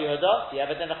begin at Rabbi Yehuda,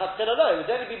 b'diavad in the chatzchila no. It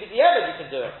would only be b'diavad you can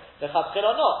do it. The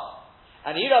chatzchila not.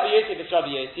 And Rabbi Yossi, if it's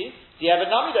Rabbi Yossi, b'diavad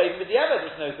nami do, even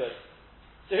b'diavad it's no good.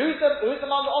 So who's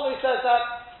the man who says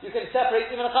that you can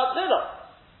separate even a chatzchila?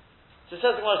 So it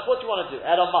says the Gemara, what do you want to do?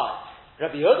 Elamai.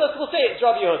 Rabbi Yehuda, so we'll say it's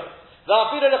Rabbi Yehuda.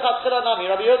 V'afilu lechatzchila nami.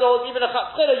 Rabbi Yehuda holds even a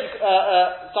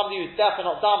chatzchila, somebody who's deaf and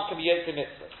not dumb can be yotze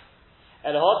mitzvah.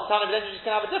 Elahod, then you're just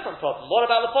going to have a different problem. What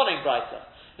about the following brighter?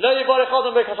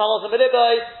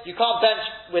 You can't bench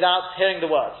without hearing the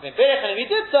words. I mean, if he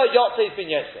did so, Yotze has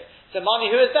been Yotze. So, Mani,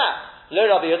 who is that? Lo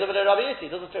Rabbi Yehuda, but Rabbi Yossi.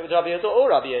 It doesn't fit with Rabbi Yehuda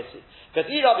or Rabbi Yossi. Because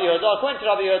Rabbi Yehuda, according to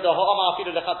Rabbi Yehuda,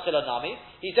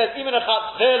 he says, even a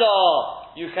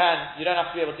chatzchila, you don't have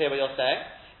to be able to hear what you're saying.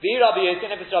 Rabbi Yossi,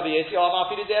 and if it's Rabbi Yossi,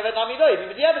 even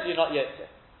with the evidence, you're not Yotze.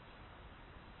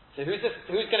 So who's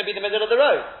going to be the middle of the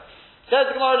road? Says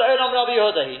the Gemara, Rabbi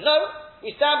Yehuda. No,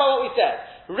 we stand by what we said.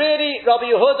 Really,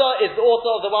 Rabbi Yehuda is the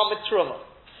author of the one with Truma.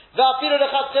 And even the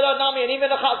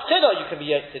chatzchila you can be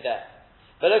yotze there.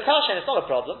 But Lokashin, it's not a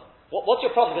problem. What's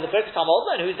your problem with the Birkat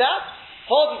HaMolda? And who's that?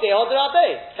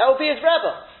 That would be his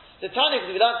Rebbe. The Tanya,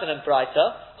 because we learned from him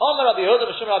brighter. Rabbi Yehuda,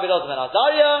 B'Shem Rabbi Elazar ben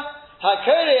Azariah.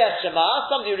 Hakore Shema,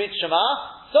 somebody who reads Shema.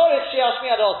 Sorry,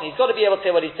 he's got to be able to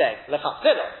hear what he's saying.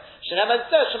 L'chatzila. Shenemer, it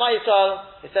says Shema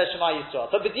Yisrael,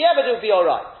 but b'diavad it will be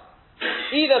alright.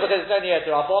 Either because it's only a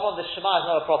Rabbanon, the Shema is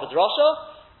not a proper drasha,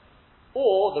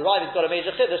 or the Rebbe's got a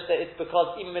major chiddush that it's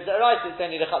because even with the Araita it's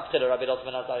only the Chatzchila, Rabbi Elazar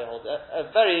ben Azariah holds.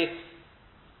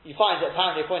 You find that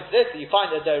apparently according to this, you find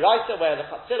that the Araita where the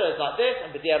Chatzchila is like this and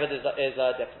b'diavad is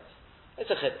different. It's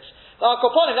a chiddush. But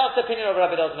Koponim, that's the opinion of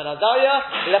Rabbi Elazar ben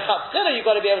Azariah. The Chatzchila you've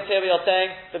got to be able to hear what you're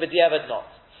saying, but b'diavad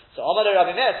not. So Omar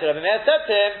Rabbi Meir, Rabbi Meir said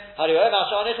to him,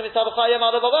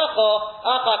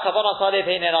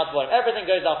 everything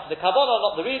goes after the kavanah,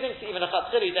 not the reading, so even a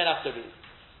chatzchila you don't have to read.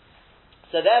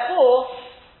 So therefore,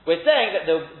 we're saying that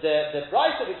the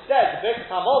brayta which says, the Birkas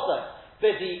HaMazon,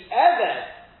 but the Eved,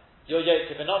 you're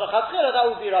Yotzei, but not a chatzchila, that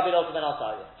would be Rabbi Elazar ben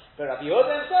Azariah. But Rabbi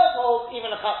Yehuda himself holds,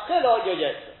 even a chatzchila, you're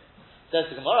Yotzei. Says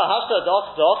the Gemara,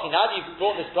 now you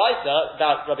brought this brayta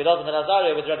about Rabbi Elazar ben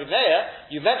Azariah with Rabbi Meir,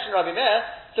 you mentioned Rabbi Meir,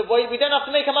 so we don't have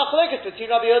to make a machlokes between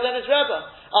Rabbi Yehuda and his Rebbe.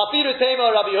 Afilu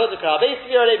Tema Rabbi Yehuda Karabei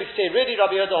Svirei, we say really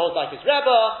Rabbi Yehuda holds like his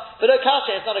Rebbe, but a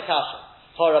kasha, it's not a kasha.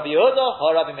 Ha Rabbi Yehuda, ha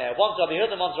Rabbi Meir. One's Rabbi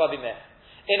Yehuda, one's Rabbi Meir.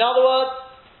 In other words,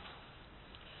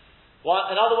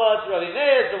 Rabbi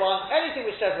Meir is the one, anything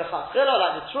which says l'chatzchila,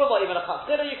 like the truma, even a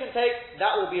chatzchila you can take,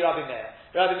 that will be Rabbi Meir.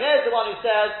 Rabbi Meir is the one who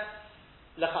says,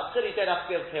 l'chatzchila you don't have to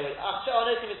be able to hear it.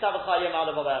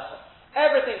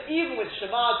 Everything, even with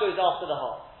Shema, goes after the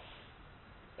heart.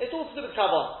 It's all to do with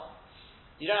kavanah.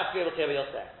 You don't have to be able to hear what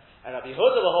you're saying. And Rabbi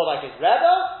Yehuda will hold like his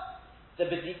Rebbe, the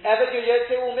b'di'evet you're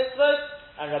yotzei all mitzvahs,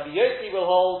 and Rabbi Yossi will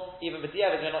hold even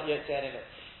b'di'evet you're not yotzei any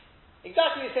mitzvahs.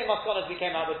 Exactly the same maskonas we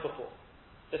came out with before.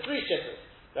 The three shittahs.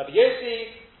 Rabbi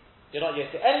Yossi, you're not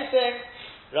yotzei anything.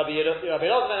 Rabbi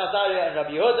Elazar ben Azariah and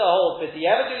Rabbi Yehuda hold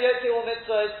b'di'evet you're yotzei all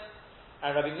mitzvahs,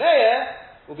 and Rabbi Meir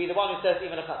will be the one who says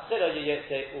even a chatzchila you're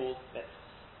yotzei all mitzvahs.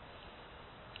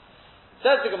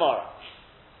 Says the Gemara.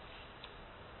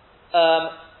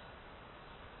 Omar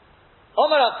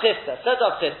Rav Chisda, says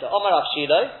Rav Chisda, Omar Rav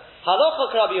Shiloi,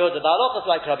 halacha Rabbi Yehuda, the halacha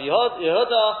is like Rabbi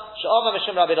Yehuda, she'omar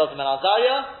mishum Rabbi Elazar ben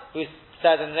Azariah, who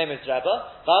says in the name of his Rebbe,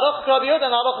 the halacha Rabbi Yehuda,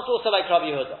 and the halacha is also like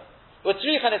Rabbi Yehuda. With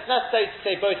tzrich, and it's necessary to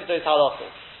say both of those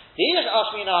halachas. The Yish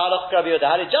Ashmina halacha Rabbi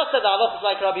Yehuda, had it just said the halacha is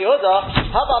like Rabbi Yehuda,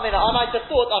 I might have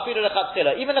thought, afilu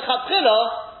lechatzchila. Even the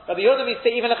chatzchila, Rabbi Yehuda means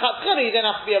to say even the chatzchila, you don't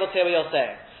have to be able to hear what you're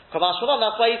saying. That's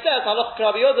why he says, Halach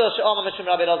Rabbi Yehuda, she'omar mishum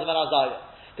Rabbi Elazar ben Azariah.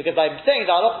 Because by saying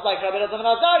that Halach is like Rabbi Elazar ben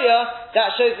Azariah,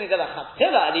 that shows me that a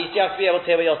chatzchila, at least you have to be able to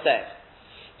hear what you're saying.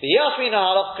 If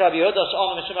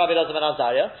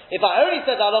I only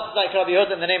said Halach is like Rabbi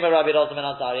Yehuda in the name of Rabbi Elazar ben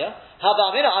Azariah,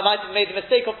 I might have made the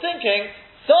mistake of thinking,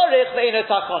 Sorich ve'ino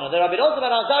takona. The Rabbi Elazar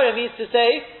ben Azariah means to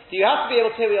say, that you have to be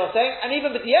able to hear what you're saying, and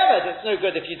even with the Eved, it's no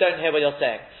good if you don't hear what you're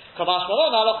saying. That's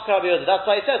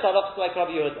why he says Halach is like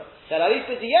Rabbi Yehuda. That at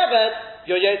least with the Eved,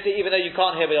 you're yotzei even though you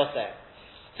can't hear what you're saying.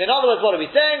 So in other words, what are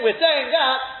we saying? We're saying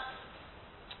that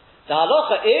the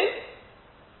halacha is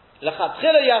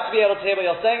l'chatzchila you have to be able to hear what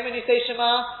you're saying when you say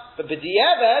Shema, but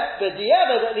b'di'eved at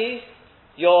least,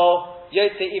 you're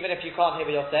yotzei even if you can't hear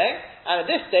what you're saying. And at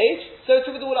this stage, so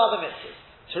too with all other mitzvahs.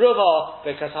 Teruma,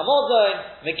 Birkas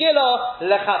HaMazon, Megillah,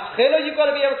 l'chatzchila you've got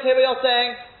to be able to hear what you're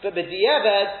saying, but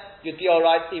b'di'eved you'd be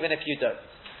alright even if you don't.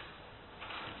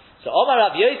 So Omar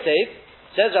Rav Yosef,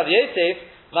 says Rav Yosef,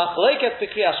 machlokes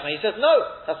b'kriyas shema. He says, no,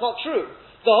 that's not true.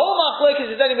 The whole machlokes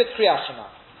is only with kriyas shema.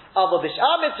 Avo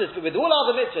b'sh'ar mitzvahs, but with all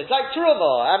other mitzvahs, like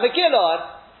Teruma and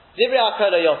Megillah, Divrei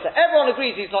HaKol Yotzei. Everyone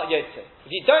agrees he's not yotzei. If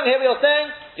you don't hear what you're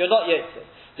saying, you're not yotzei.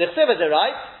 The Chsiv is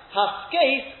right,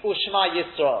 Haskeis u'Shema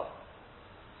Yisrael.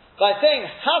 By saying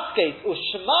Haskeis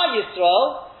u'Shema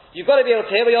Yisrael, you've got to be able to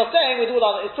hear what you're saying with all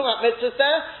other, it's talking about mitzvahs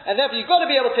there, and therefore you've got to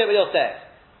be able to hear what you're saying.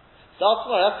 So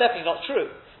that's definitely not true.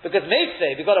 Because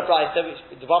Meisei, we've got a brayta, which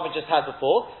the one we just had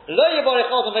before. Lo yiborech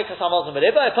ozon Birkas HaMazon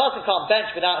b'liba. A person can't bench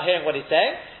without hearing what he's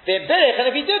saying. And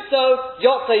if he did so,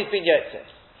 yotzei he's been yotzei.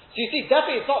 So you see,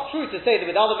 definitely it's not true to say that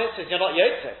with other mitzvahs you're not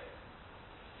yotzei.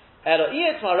 Elo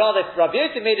itzma, rather, if Rabbi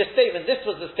Yosef made a statement, this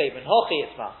was the statement. Hochi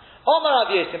itzma. Omar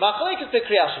Rabbi Yosef, machlokes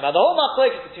b'kriyas shema. The whole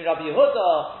machlokes between Rabbi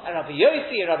Yehuda and Rabbi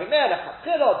Yossi and Rabbi Meir,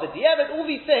 l'chatzchila, b'di'evet, all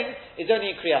these things is only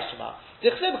in kriyas shema.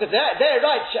 Because they're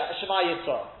right, Shema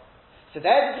Yisrael. So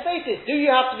there the debate is, do you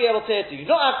have to be able to hear, do you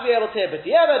not have to be able to hear, but the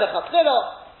Eved, the Chatzchila,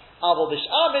 Avol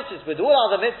B'sh'ar mitzvahs, with all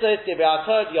other mitzvahs, Divrei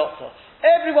HaKol Yotzei.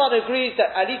 Everyone agrees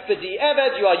that at least with the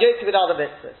Eved, you are yotzei with other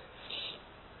mitzvahs.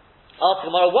 Ask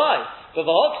Gemara why? But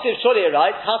the Hoksiv surely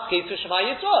writes, Haskei to Shema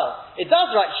Yisrael. It does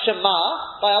write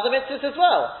Shema by other mitzvahs as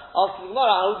well. Ask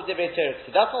Gemara, Ahu B'divrei Torah.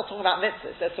 That's not talking about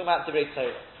mitzvahs, that's talking about Divrei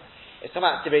Torah. It's talking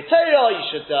about Divrei Torah, you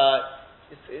should,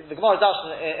 the Gemara is asked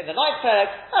in the ninth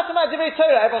parak, that's about Divrei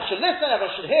Torah. Everyone should listen,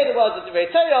 everyone should hear the words of Divrei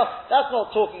Torah. That's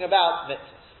not talking about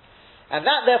mitzvahs. And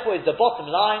that therefore is the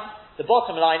bottom line. The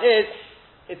bottom line is,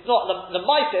 it's not, the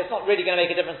Maisa, it's not really going to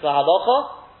make a difference to the halacha.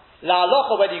 La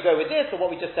halacha, whether you go with this or what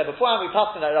we just said before, and we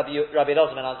passed on that Rabbi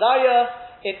Elazar ben Azariah,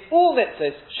 in all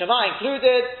mitzvahs, Shema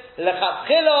included,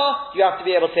 lechatchila, you have to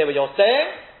be able to hear what you're saying.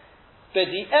 But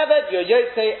the eved, you're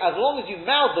yotzei, as long as you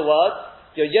mouth the words,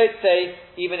 you're yotzei,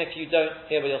 even if you don't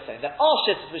hear what you're saying. There are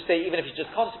shittas which say even if you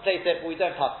just contemplate it, but we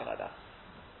don't pass it like that.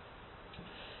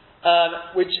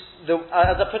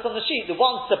 As I put on the sheet, the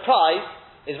one surprise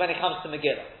is when it comes to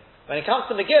Megillah. When it comes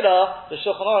to Megillah, the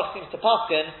Shulchan Aruch seems to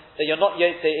paskin that you're not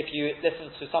yotzei if you listen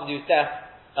to somebody who's deaf,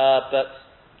 but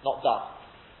not dumb.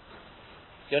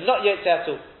 You're not yotzei at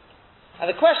all. And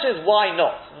the question is, why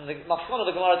not? And the Maskon of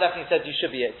the Gemara definitely says you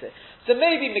should be yotzei. So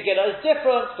maybe Megillah is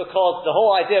different because the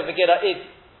whole idea of Megillah is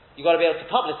you've got to be able to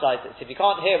publicize it. So if you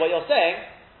can't hear what you're saying,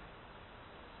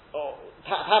 or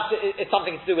perhaps it's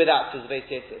something to do with that, because of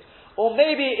yotzei. Or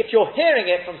maybe if you're hearing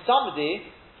it from somebody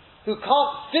who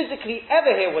can't physically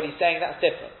ever hear what he's saying, that's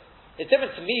different. It's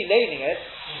different to me laying it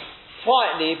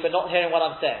quietly but not hearing what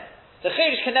I'm saying. The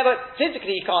Chiddush can never,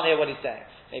 physically he can't hear what he's saying.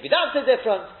 Maybe that's the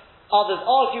difference. Others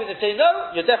argue and say,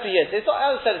 no, you're definitely yes. It's not,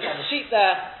 as I said, it's on the sheet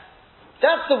there.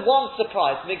 That's the one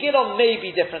surprise. Megillah may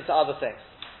be different to other things.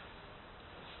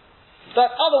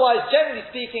 But otherwise, generally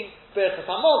speaking, Berachas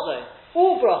HaMazon,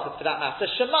 all brachas for that matter,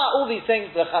 Shema, all these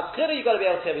things, Berachas Chira, you've got to be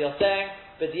able to hear what you're saying,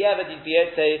 but the Eved, you'd be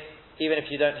able to say, even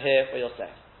if you don't hear what you're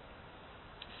saying.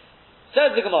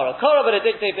 Says the Gemara, Korah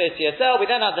v'ledikte b'Yisrael. We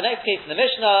then have the next case in the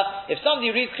Mishnah. If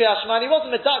somebody reads Kriyas Shema and he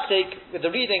wasn't medaktik with the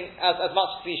reading as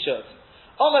much as he should.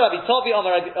 Omer Rabbi Tovi,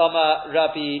 Omer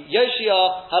Rabbi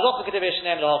Yoshia, halacha k'devish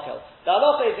ne'em l'hokel. The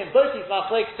halacha is in both these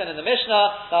machlokes and in the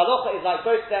Mishnah. The halacha is like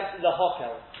both of them in the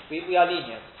hokel. We are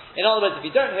lenient. In other words, if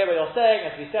you don't hear what you're saying,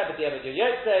 as we said, but the Eved you're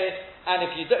yotzei, and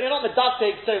if you're not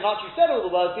medaktik so much, you said all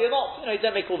the words, but you're not, you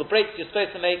don't make all the breaks you're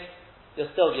supposed to make,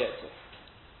 you're still yotzei.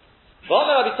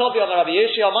 Omer Rabbi Tovi, Omer Rabbi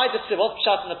Yoshia, my disciple, what's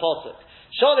pshat in the pasuk?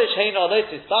 Sholish heino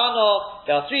lotis bano.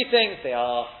 There are three things. They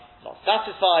are not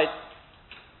satisfied.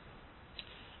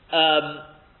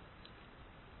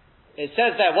 It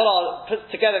says there, what are put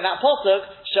together in that pasuk?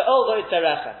 Sha'ol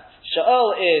v'otzerechem.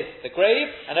 Sha'ol is the grave,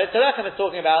 and otzerechem is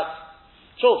talking about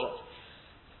children.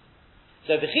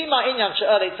 So v'chima inyan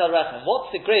sha'ol otzerechem.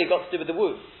 What's the grave got to do with the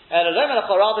womb? And a Roman Rabbi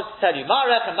to tell you,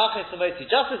 ma'arechem machnis l'motzi.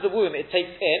 Just as the womb, it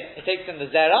takes in the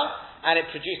zera, and it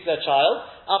produces a child.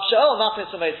 Af sha'ol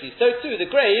machnis l'motzi. So too, the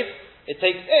grave, it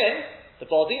takes in the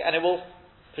body, and it will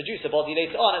produce a body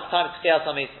later on at the time of Tchiyas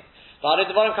HaMesim. But in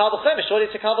the bottom Kal V'chomer, surely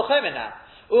it's a Kal V'chomer now.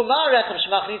 When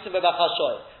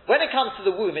it comes to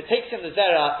the womb, it takes in the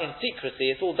zera in secrecy.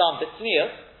 It's all done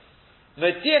b'tznius.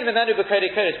 When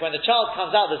the child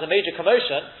comes out, there's a major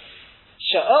commotion.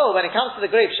 Sha'ol, when it comes to the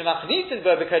grave,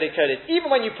 even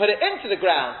when you put it into the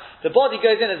ground, the body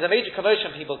goes in, there's a major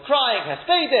commotion, people crying,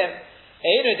 haspedim.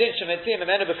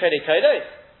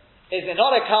 Is it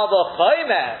not a Kal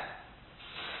V'chomer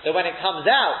that when it comes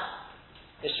out,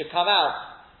 it should come out?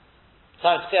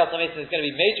 Time to Tchiyas HaMesim is going to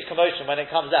be major commotion when it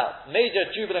comes out. Major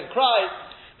jubilant cries.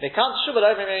 They can't shubal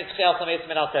over Tchiyas HaMesim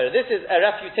in our Torah. This is a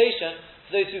refutation to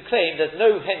those who claim there's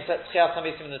no hint at Tchiyas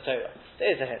HaMesim in the Torah.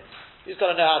 There is a hint. You've got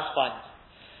to know how to find it.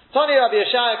 Tani Rabbi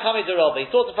Yeshaya coming to Rabbi.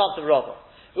 He taught in front of Rabbi.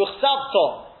 Uchsav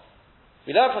Tom.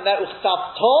 We learn from that Uchsav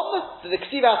Tom that the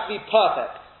Ksiv has to be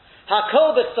perfect.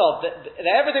 Hakol B'Sov.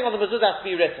 Everything on the mezuzah has to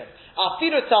be written.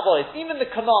 Afiru Tzavois. Even the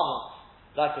commandments.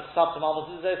 Like the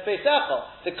commandments,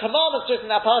 the commandments written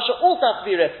in that parasha also have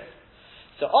to be written.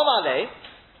 So Omale,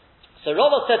 so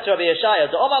Rava said to Rabbi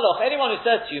Yeshaya, the Omaloch, anyone who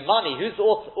says to you, money, who's the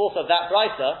author of that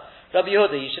writer? Rabbi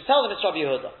Yehuda. You should tell them it's Rabbi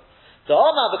Yehuda. The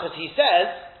Omar, because he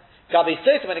says, Gabi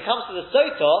Sota, when it comes to the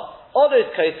Sota, all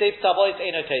those kosef, tavois,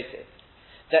 eno kosef.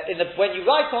 That when you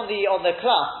write on the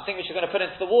class, the thing which you're going to put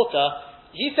into the water,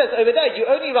 he says over there, you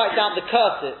only write down the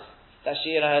curses. That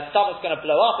her stomach's going to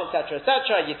blow up, etc.,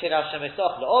 etc. Yitin Hashem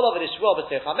Esach all of it is shvuah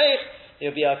b'seich hamech. He'll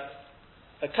be a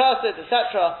cursed, etc.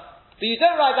 But you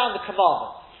don't write down the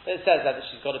commandments. It says that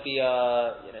she's got to be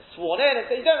sworn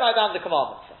in. You don't write down the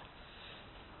commandments.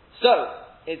 So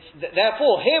it's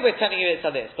therefore here we're telling you it's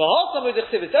on this. But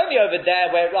it's only over there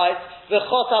where it writes that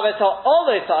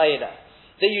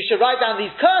you should write down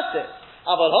these curses.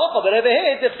 But over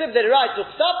here, the Chsiv that it writes, it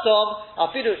says,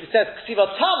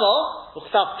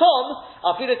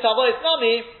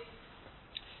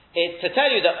 it's to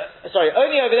tell you that,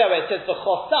 only over there where it says, it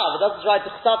doesn't write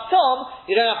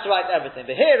you don't have to write everything.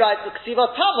 But here it writes, it's you've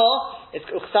got to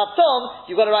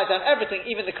write down everything,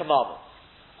 even the commandments.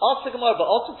 Ask the Gemara, but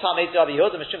also Tamei Rabbi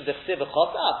Yehuda Mishum Dechsiv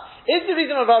V'chosav. Is the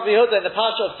reason of Rabbi Yehuda in the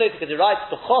Parasha of Sota because it writes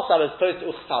V'chosav as opposed to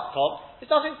Uchsav Tom? It's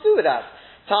nothing to do with that.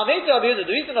 Talmid Rabbi Yehuda,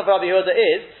 the reason of Rabbi Yehuda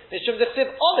is Mishum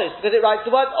Dechtiv Olos, because it writes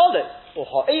the word Olos. Or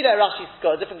Ha'ida, Rashi's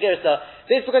got a different gersa.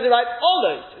 This is because it writes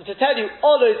Olos. And to tell you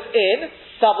Olos in,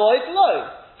 Tavois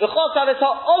lo. V'chol Tavis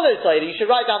Ha'olos lo. You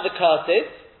should write down the curses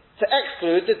to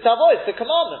exclude the Tavois, the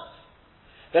commandments.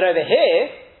 But over here,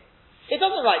 it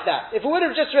doesn't write that. If it would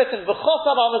have just written V'chol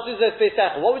Tavis Ha'mazuzos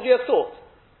Beisechel, what would you have thought?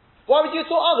 Why would you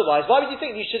have thought otherwise? Why would you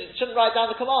think you shouldn't write down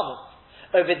the commandments?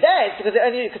 Over there, it's because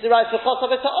it writes V'chol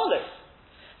Tavis Ha'olos.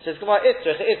 Says Gemara, if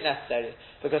necessary.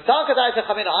 Because I might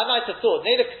have thought,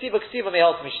 Neda Ksiva may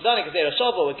hold me, Shadani Gezerah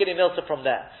Shabbat, we're getting milta from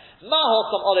there. Ma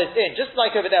Holsam Olis in, just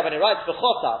like over there when it writes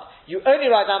B'chosav, you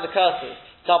only write down the curses.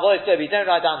 Tavois lo, you don't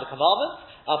write down the commandments.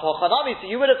 So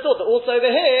you would have thought that also over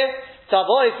here,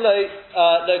 Tavois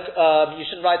lo, you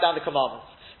shouldn't write down the commandments.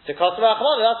 So that's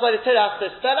why the Torah has to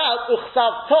spell out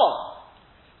Uchsav Tom.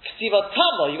 Ksiva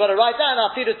Tamo, you've got to write down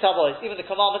Afidu Tavois, even the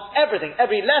commandments, everything,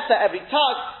 every letter, every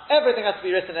tag, everything has to be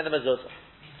written in the mezuzah.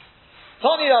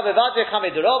 Tony Rabbi Vadje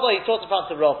Chamid Rava, he taught in front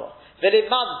of Rava.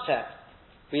 V'limadtem,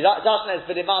 we darshan as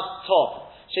v'limad tom,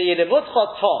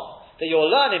 sheyilimudcha tom, that your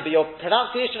learning, but your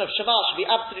pronunciation of Shema should be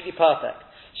absolutely perfect.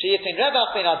 Sheyitin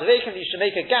rebach ben adveikim, you should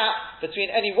make a gap between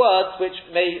any words which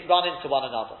may run into one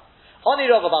another. Oni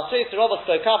Rava Basri, so Rava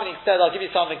spoke up and he said, I'll give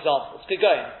you some examples. Keep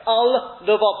going. Al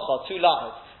levavcha, 2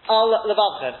 lamed. Al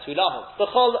levavchem, 2 lamed.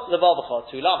 B'chol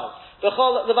levavcha, 2 lamed.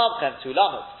 B'chol levavchem, 2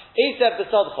 lamed. Eseb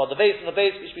b'sadcha, the base and the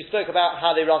base which we spoke about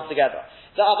how they run together.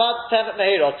 The avad tem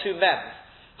mehira, 2 mems.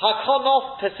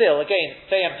 Hakonof pesil, again,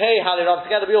 pei and pei, how they run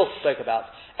together, we also spoke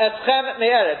about. Eschem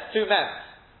me'eretz, 2 mems.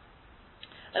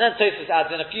 And then Tosfos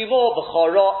adds in a few more.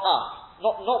 B'chora ah,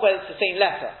 not where it's the same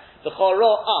letter.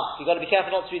 B'chora ah, you've got to be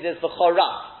careful not to read this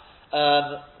b'chorat.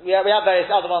 We have various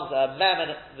other ones, mem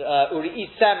and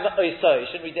uri-isem oso. You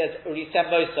shouldn't read this uri-isem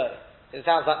moso. It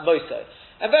sounds like moso.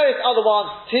 And various other ones,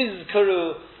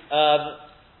 tizkaru,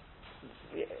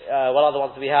 what other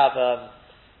ones do we have?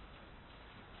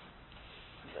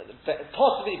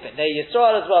 Possibly Bnei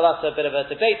Yisrael as well, that's a bit of a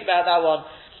debate about that one.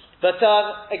 But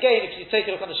again, if you take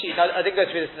a look on the sheet, I didn't go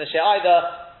through this in the sheet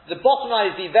either, the bottom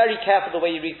line is be very careful the way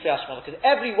you read Kriyas Shema, because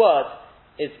every word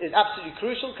is absolutely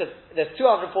crucial, because there's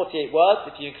 248 words,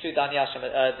 if you include the Hashem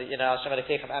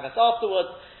Elokeichem Emes afterwards,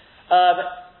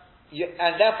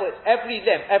 and therefore every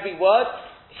limb, every word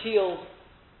heals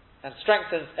and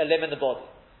strengthens a limb in the body.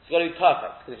 It's got to be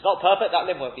perfect, because if it's not perfect, that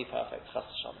limb won't be perfect. So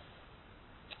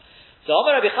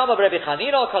Amar Rabbi Chama Rabbi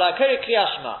Chanina Kol HaKorei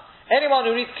Kriyas Shema. Anyone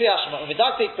who reads Kriyas Shema, and he's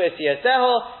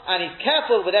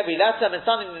careful with every letter, and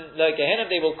something like Gehenna,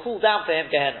 they will cool down for him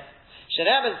Gehenna.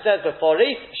 Shenem says before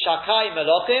Reis, Shakai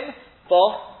Melochim,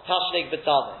 Bo Tashlig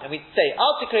B'Talmud. And we say,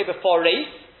 Al Tikre before Reis,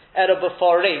 Ero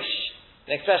before Reish,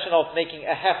 an expression of making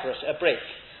a hefresh, a break.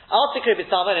 Al Tikre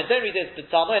B'Talmud, and don't read this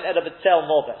B'Talmud, and Ero B'Tzel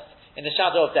Moves, in the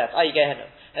shadow of death, i.e.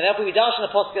 Gehenna. And therefore we dash in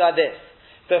the possibility like this.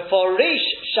 Before Reish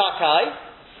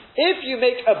Shakai, if you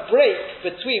make a break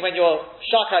between when you're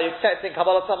shaka, you're accepting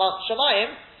Kabbalah Samach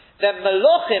Shemayim, then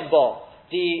Melochim Bo,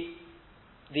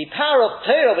 the power of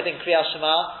Torah within Kriyas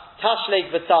Shema, Tashleg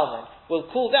V'Talmud, will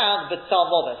cool down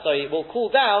V'Talmud. So it will cool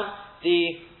down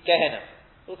the Gehenna.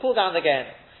 It will cool down the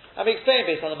Gehenna. And we explained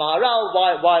based on the Maharal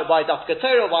why Dafka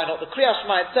Torah, why not the Kriyas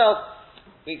Shema itself.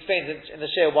 We explained in the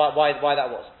Shir why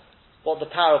that was. What the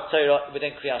power of Torah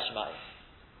within Kriyas Shema is.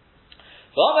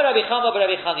 V'Amar Rabbi Chama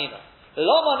Rabbi Chanina. Why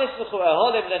is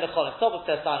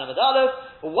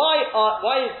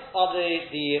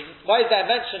there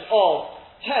mention of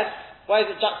tents? Why is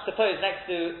it juxtaposed next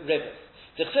to rivers?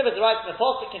 The Chivas writes in the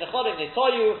Pasuk in Necholim, they tell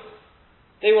you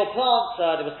they were plants,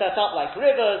 they were set up like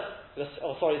rivers,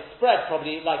 spread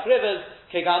probably like rivers.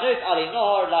 Keganut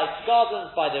alinor, like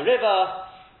gardens by the river.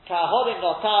 Kaholim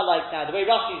nota, like now the way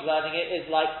Rashi is learning it is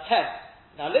like tents.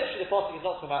 Now, literally, the Pasuk is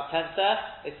not talking about tents there.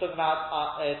 It's talking about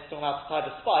a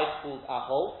type of spice called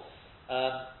ahol.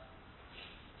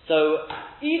 So,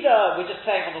 either we're just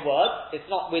playing on the word, it's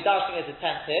not, we're dashing as a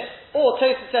tent here, or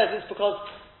Tosfos says it's because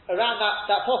around that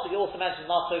Pasuk it also mentions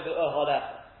Matov Ohol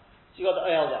Efer. So you've got the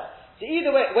Ohol there. So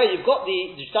either way you've got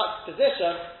the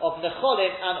juxtaposition of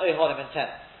Necholim and Oholim and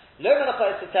tents. Lo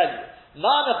Menachah is to tell you,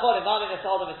 Ma Necholim, Ma Linis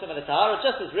Adam is similar to Tahara,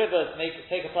 just as rivers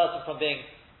take a person from being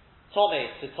Tomei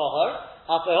to Tahar.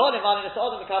 So to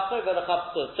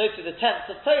the tents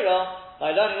of Torah,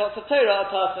 by learning lots of Torah, a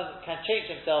person can change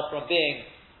himself from being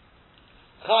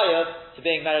chayav to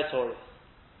being meritorious.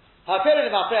 And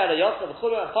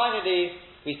finally,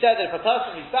 we said that if a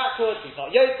person reads backwards, he's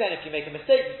not yotzen. If you make a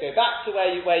mistake, you go back to where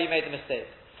you made the mistake.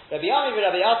 Rabbi Ami,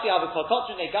 Rabbi Asi, Rabbi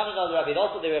Kolkotrin, they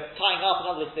were tying up, in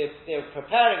other words, they were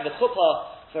preparing the chuppah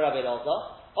for Rabbi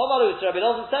Elazar. Omaru, so Rabbi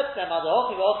Elazar said to them,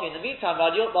 in the meantime,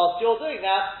 whilst you're doing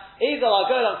that, Either I'll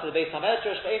go along to the Beis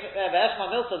HaMedrash,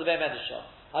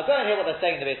 I'll go and hear what they're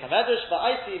saying in the Beis HaMedrash, but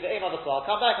I see the Eim of the I'll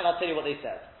come back and I'll tell you what they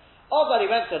said. He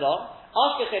went along, he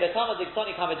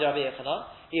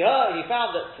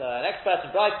found that an expert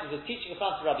in Brighton was teaching in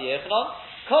front of Rabbi Yochanan.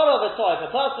 If a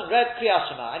person read Kriyas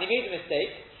Shema and he made a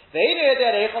mistake, but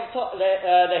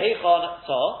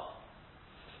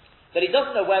he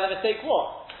doesn't know where the mistake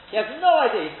was. He has no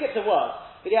idea, he skipped a word,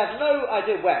 but he has no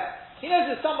idea where. He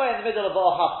knows it's somewhere in the middle of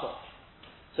Haftarah.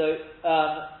 So,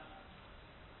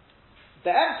 the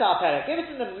Emtar Perek, if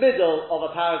it's in the middle of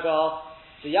a paragraph,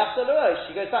 the Yafta L'Rosh,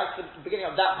 he goes back to the beginning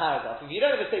of that paragraph. If you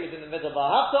don't know the mistake was in the middle of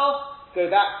Haftarah, go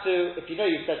back to, if you know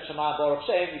you've said Shema Baruch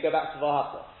Shem, you go back to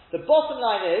Haftarah. The bottom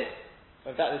line is,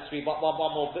 in fact, let's read one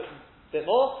more bit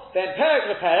more, then Perek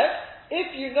L'Perek,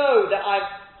 if you know that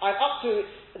I'm up to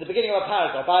the beginning of a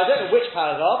paragraph, but I don't know which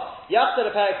paragraph, Yafta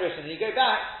L'Perek Rishon, and you go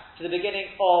back to the beginning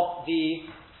of the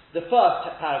first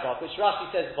paragraph, which Rashi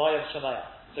says Vayam Shemaya.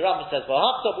 The Rambam says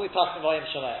Vahapta, we pass in Vayam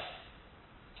Shemaya.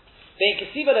 Being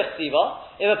Kesiva Lechsiva,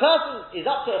 if a person is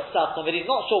up to Ksafton, but he's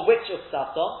not sure which of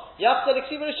Ksafton, Yafta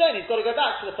Lechsiva Rishon, he's got to go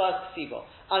back to the first Kesiva.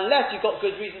 Unless you've got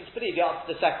good reason to believe you're up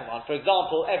to the second one. For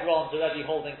example, everyone's already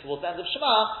holding towards the end of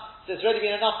Shema, so it's already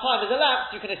been enough time has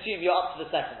elapsed, you can assume you're up to the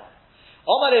second one.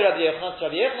 Omar Rabbi Yochanan, so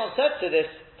Rabbi Yochanan said to this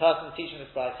person teaching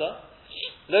this Brisa,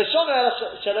 that's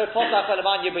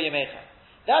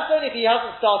only if he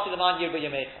hasn't started the Man Yirba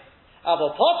Yemechem.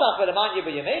 But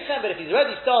if he's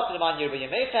already started the Man Yirba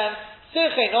Yemechem,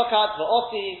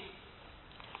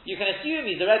 you can assume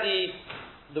he's already,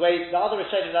 the way the other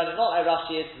Rishonim learn, not like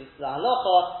Rashi is, the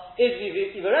halacha, is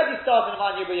if you've already started the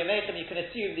Man Yirba Yemechem, you can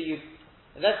assume that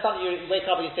and then suddenly you wake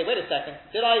up and you say, wait a second,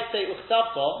 did I say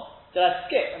Uchtabtom? Did I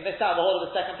skip and miss out the whole of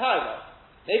the second paragraph?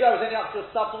 Maybe I was only up to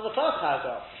Uchtabtom in the first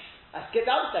paragraph. I skipped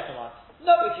out the second one.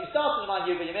 No, if you start in the Man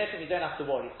Yirba Yemechem, you don't have to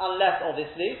worry. Unless,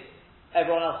 obviously,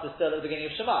 everyone else is still at the beginning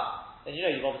of Shema. Then you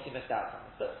know you've obviously missed out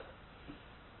something.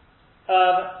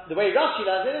 But the way Rashi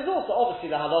learns it is also, obviously,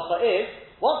 the halacha is,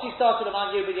 once you start in the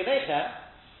Man Yirba Yemechem,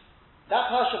 that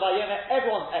Parsha Vayome,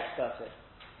 everyone's expert in.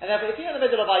 And therefore, if you're in the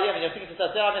middle of Vayome and you're thinking to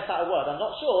yourself, did I miss out a word? I'm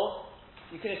not sure.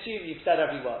 You can assume you've said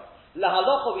every word. La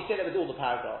halacha, we say that with all the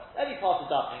paragraphs. Any part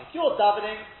of davening. If you're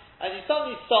davening, and you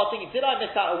suddenly start thinking, did I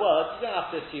miss out a word? You don't have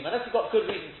to assume. Unless you've got good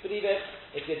reason to believe it.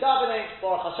 If you're davening,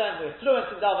 Baruch Hashem, we're fluent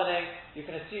in davening, you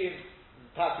can assume,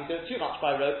 perhaps we do it too much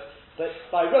by rote, but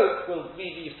by rote will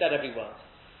mean that you've said every word.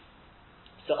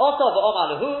 So, Osav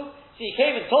V'Omar Lahu, so he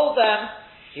came and told them,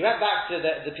 he went back to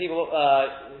the people,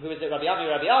 who was it, Rabbi Ami,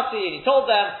 Rabbi Asi, and he told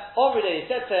them, he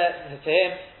said to him,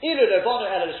 Ilu Lobonu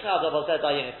Ela L'Shmei Zav Al Zed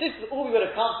Dayin. If this is all we would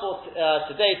have come for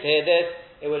today to hear this,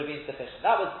 it would have been sufficient.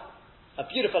 That was a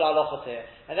beautiful halacha here.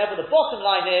 And therefore the bottom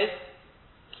line is,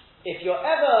 if you've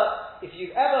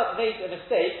ever made a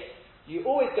mistake, you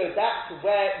always go back to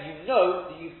where you know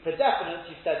that for definite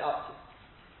you've said up to.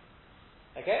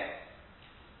 Okay?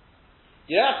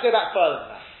 You don't have to go back further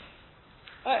than that.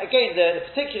 Right, again, the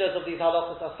particulars of these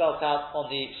halachas are spelled out on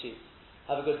the sheet.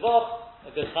 Have a good Vov,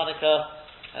 a good Hanukkah,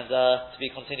 and to be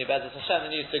continued by Hashem,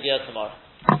 the new Sugya tomorrow.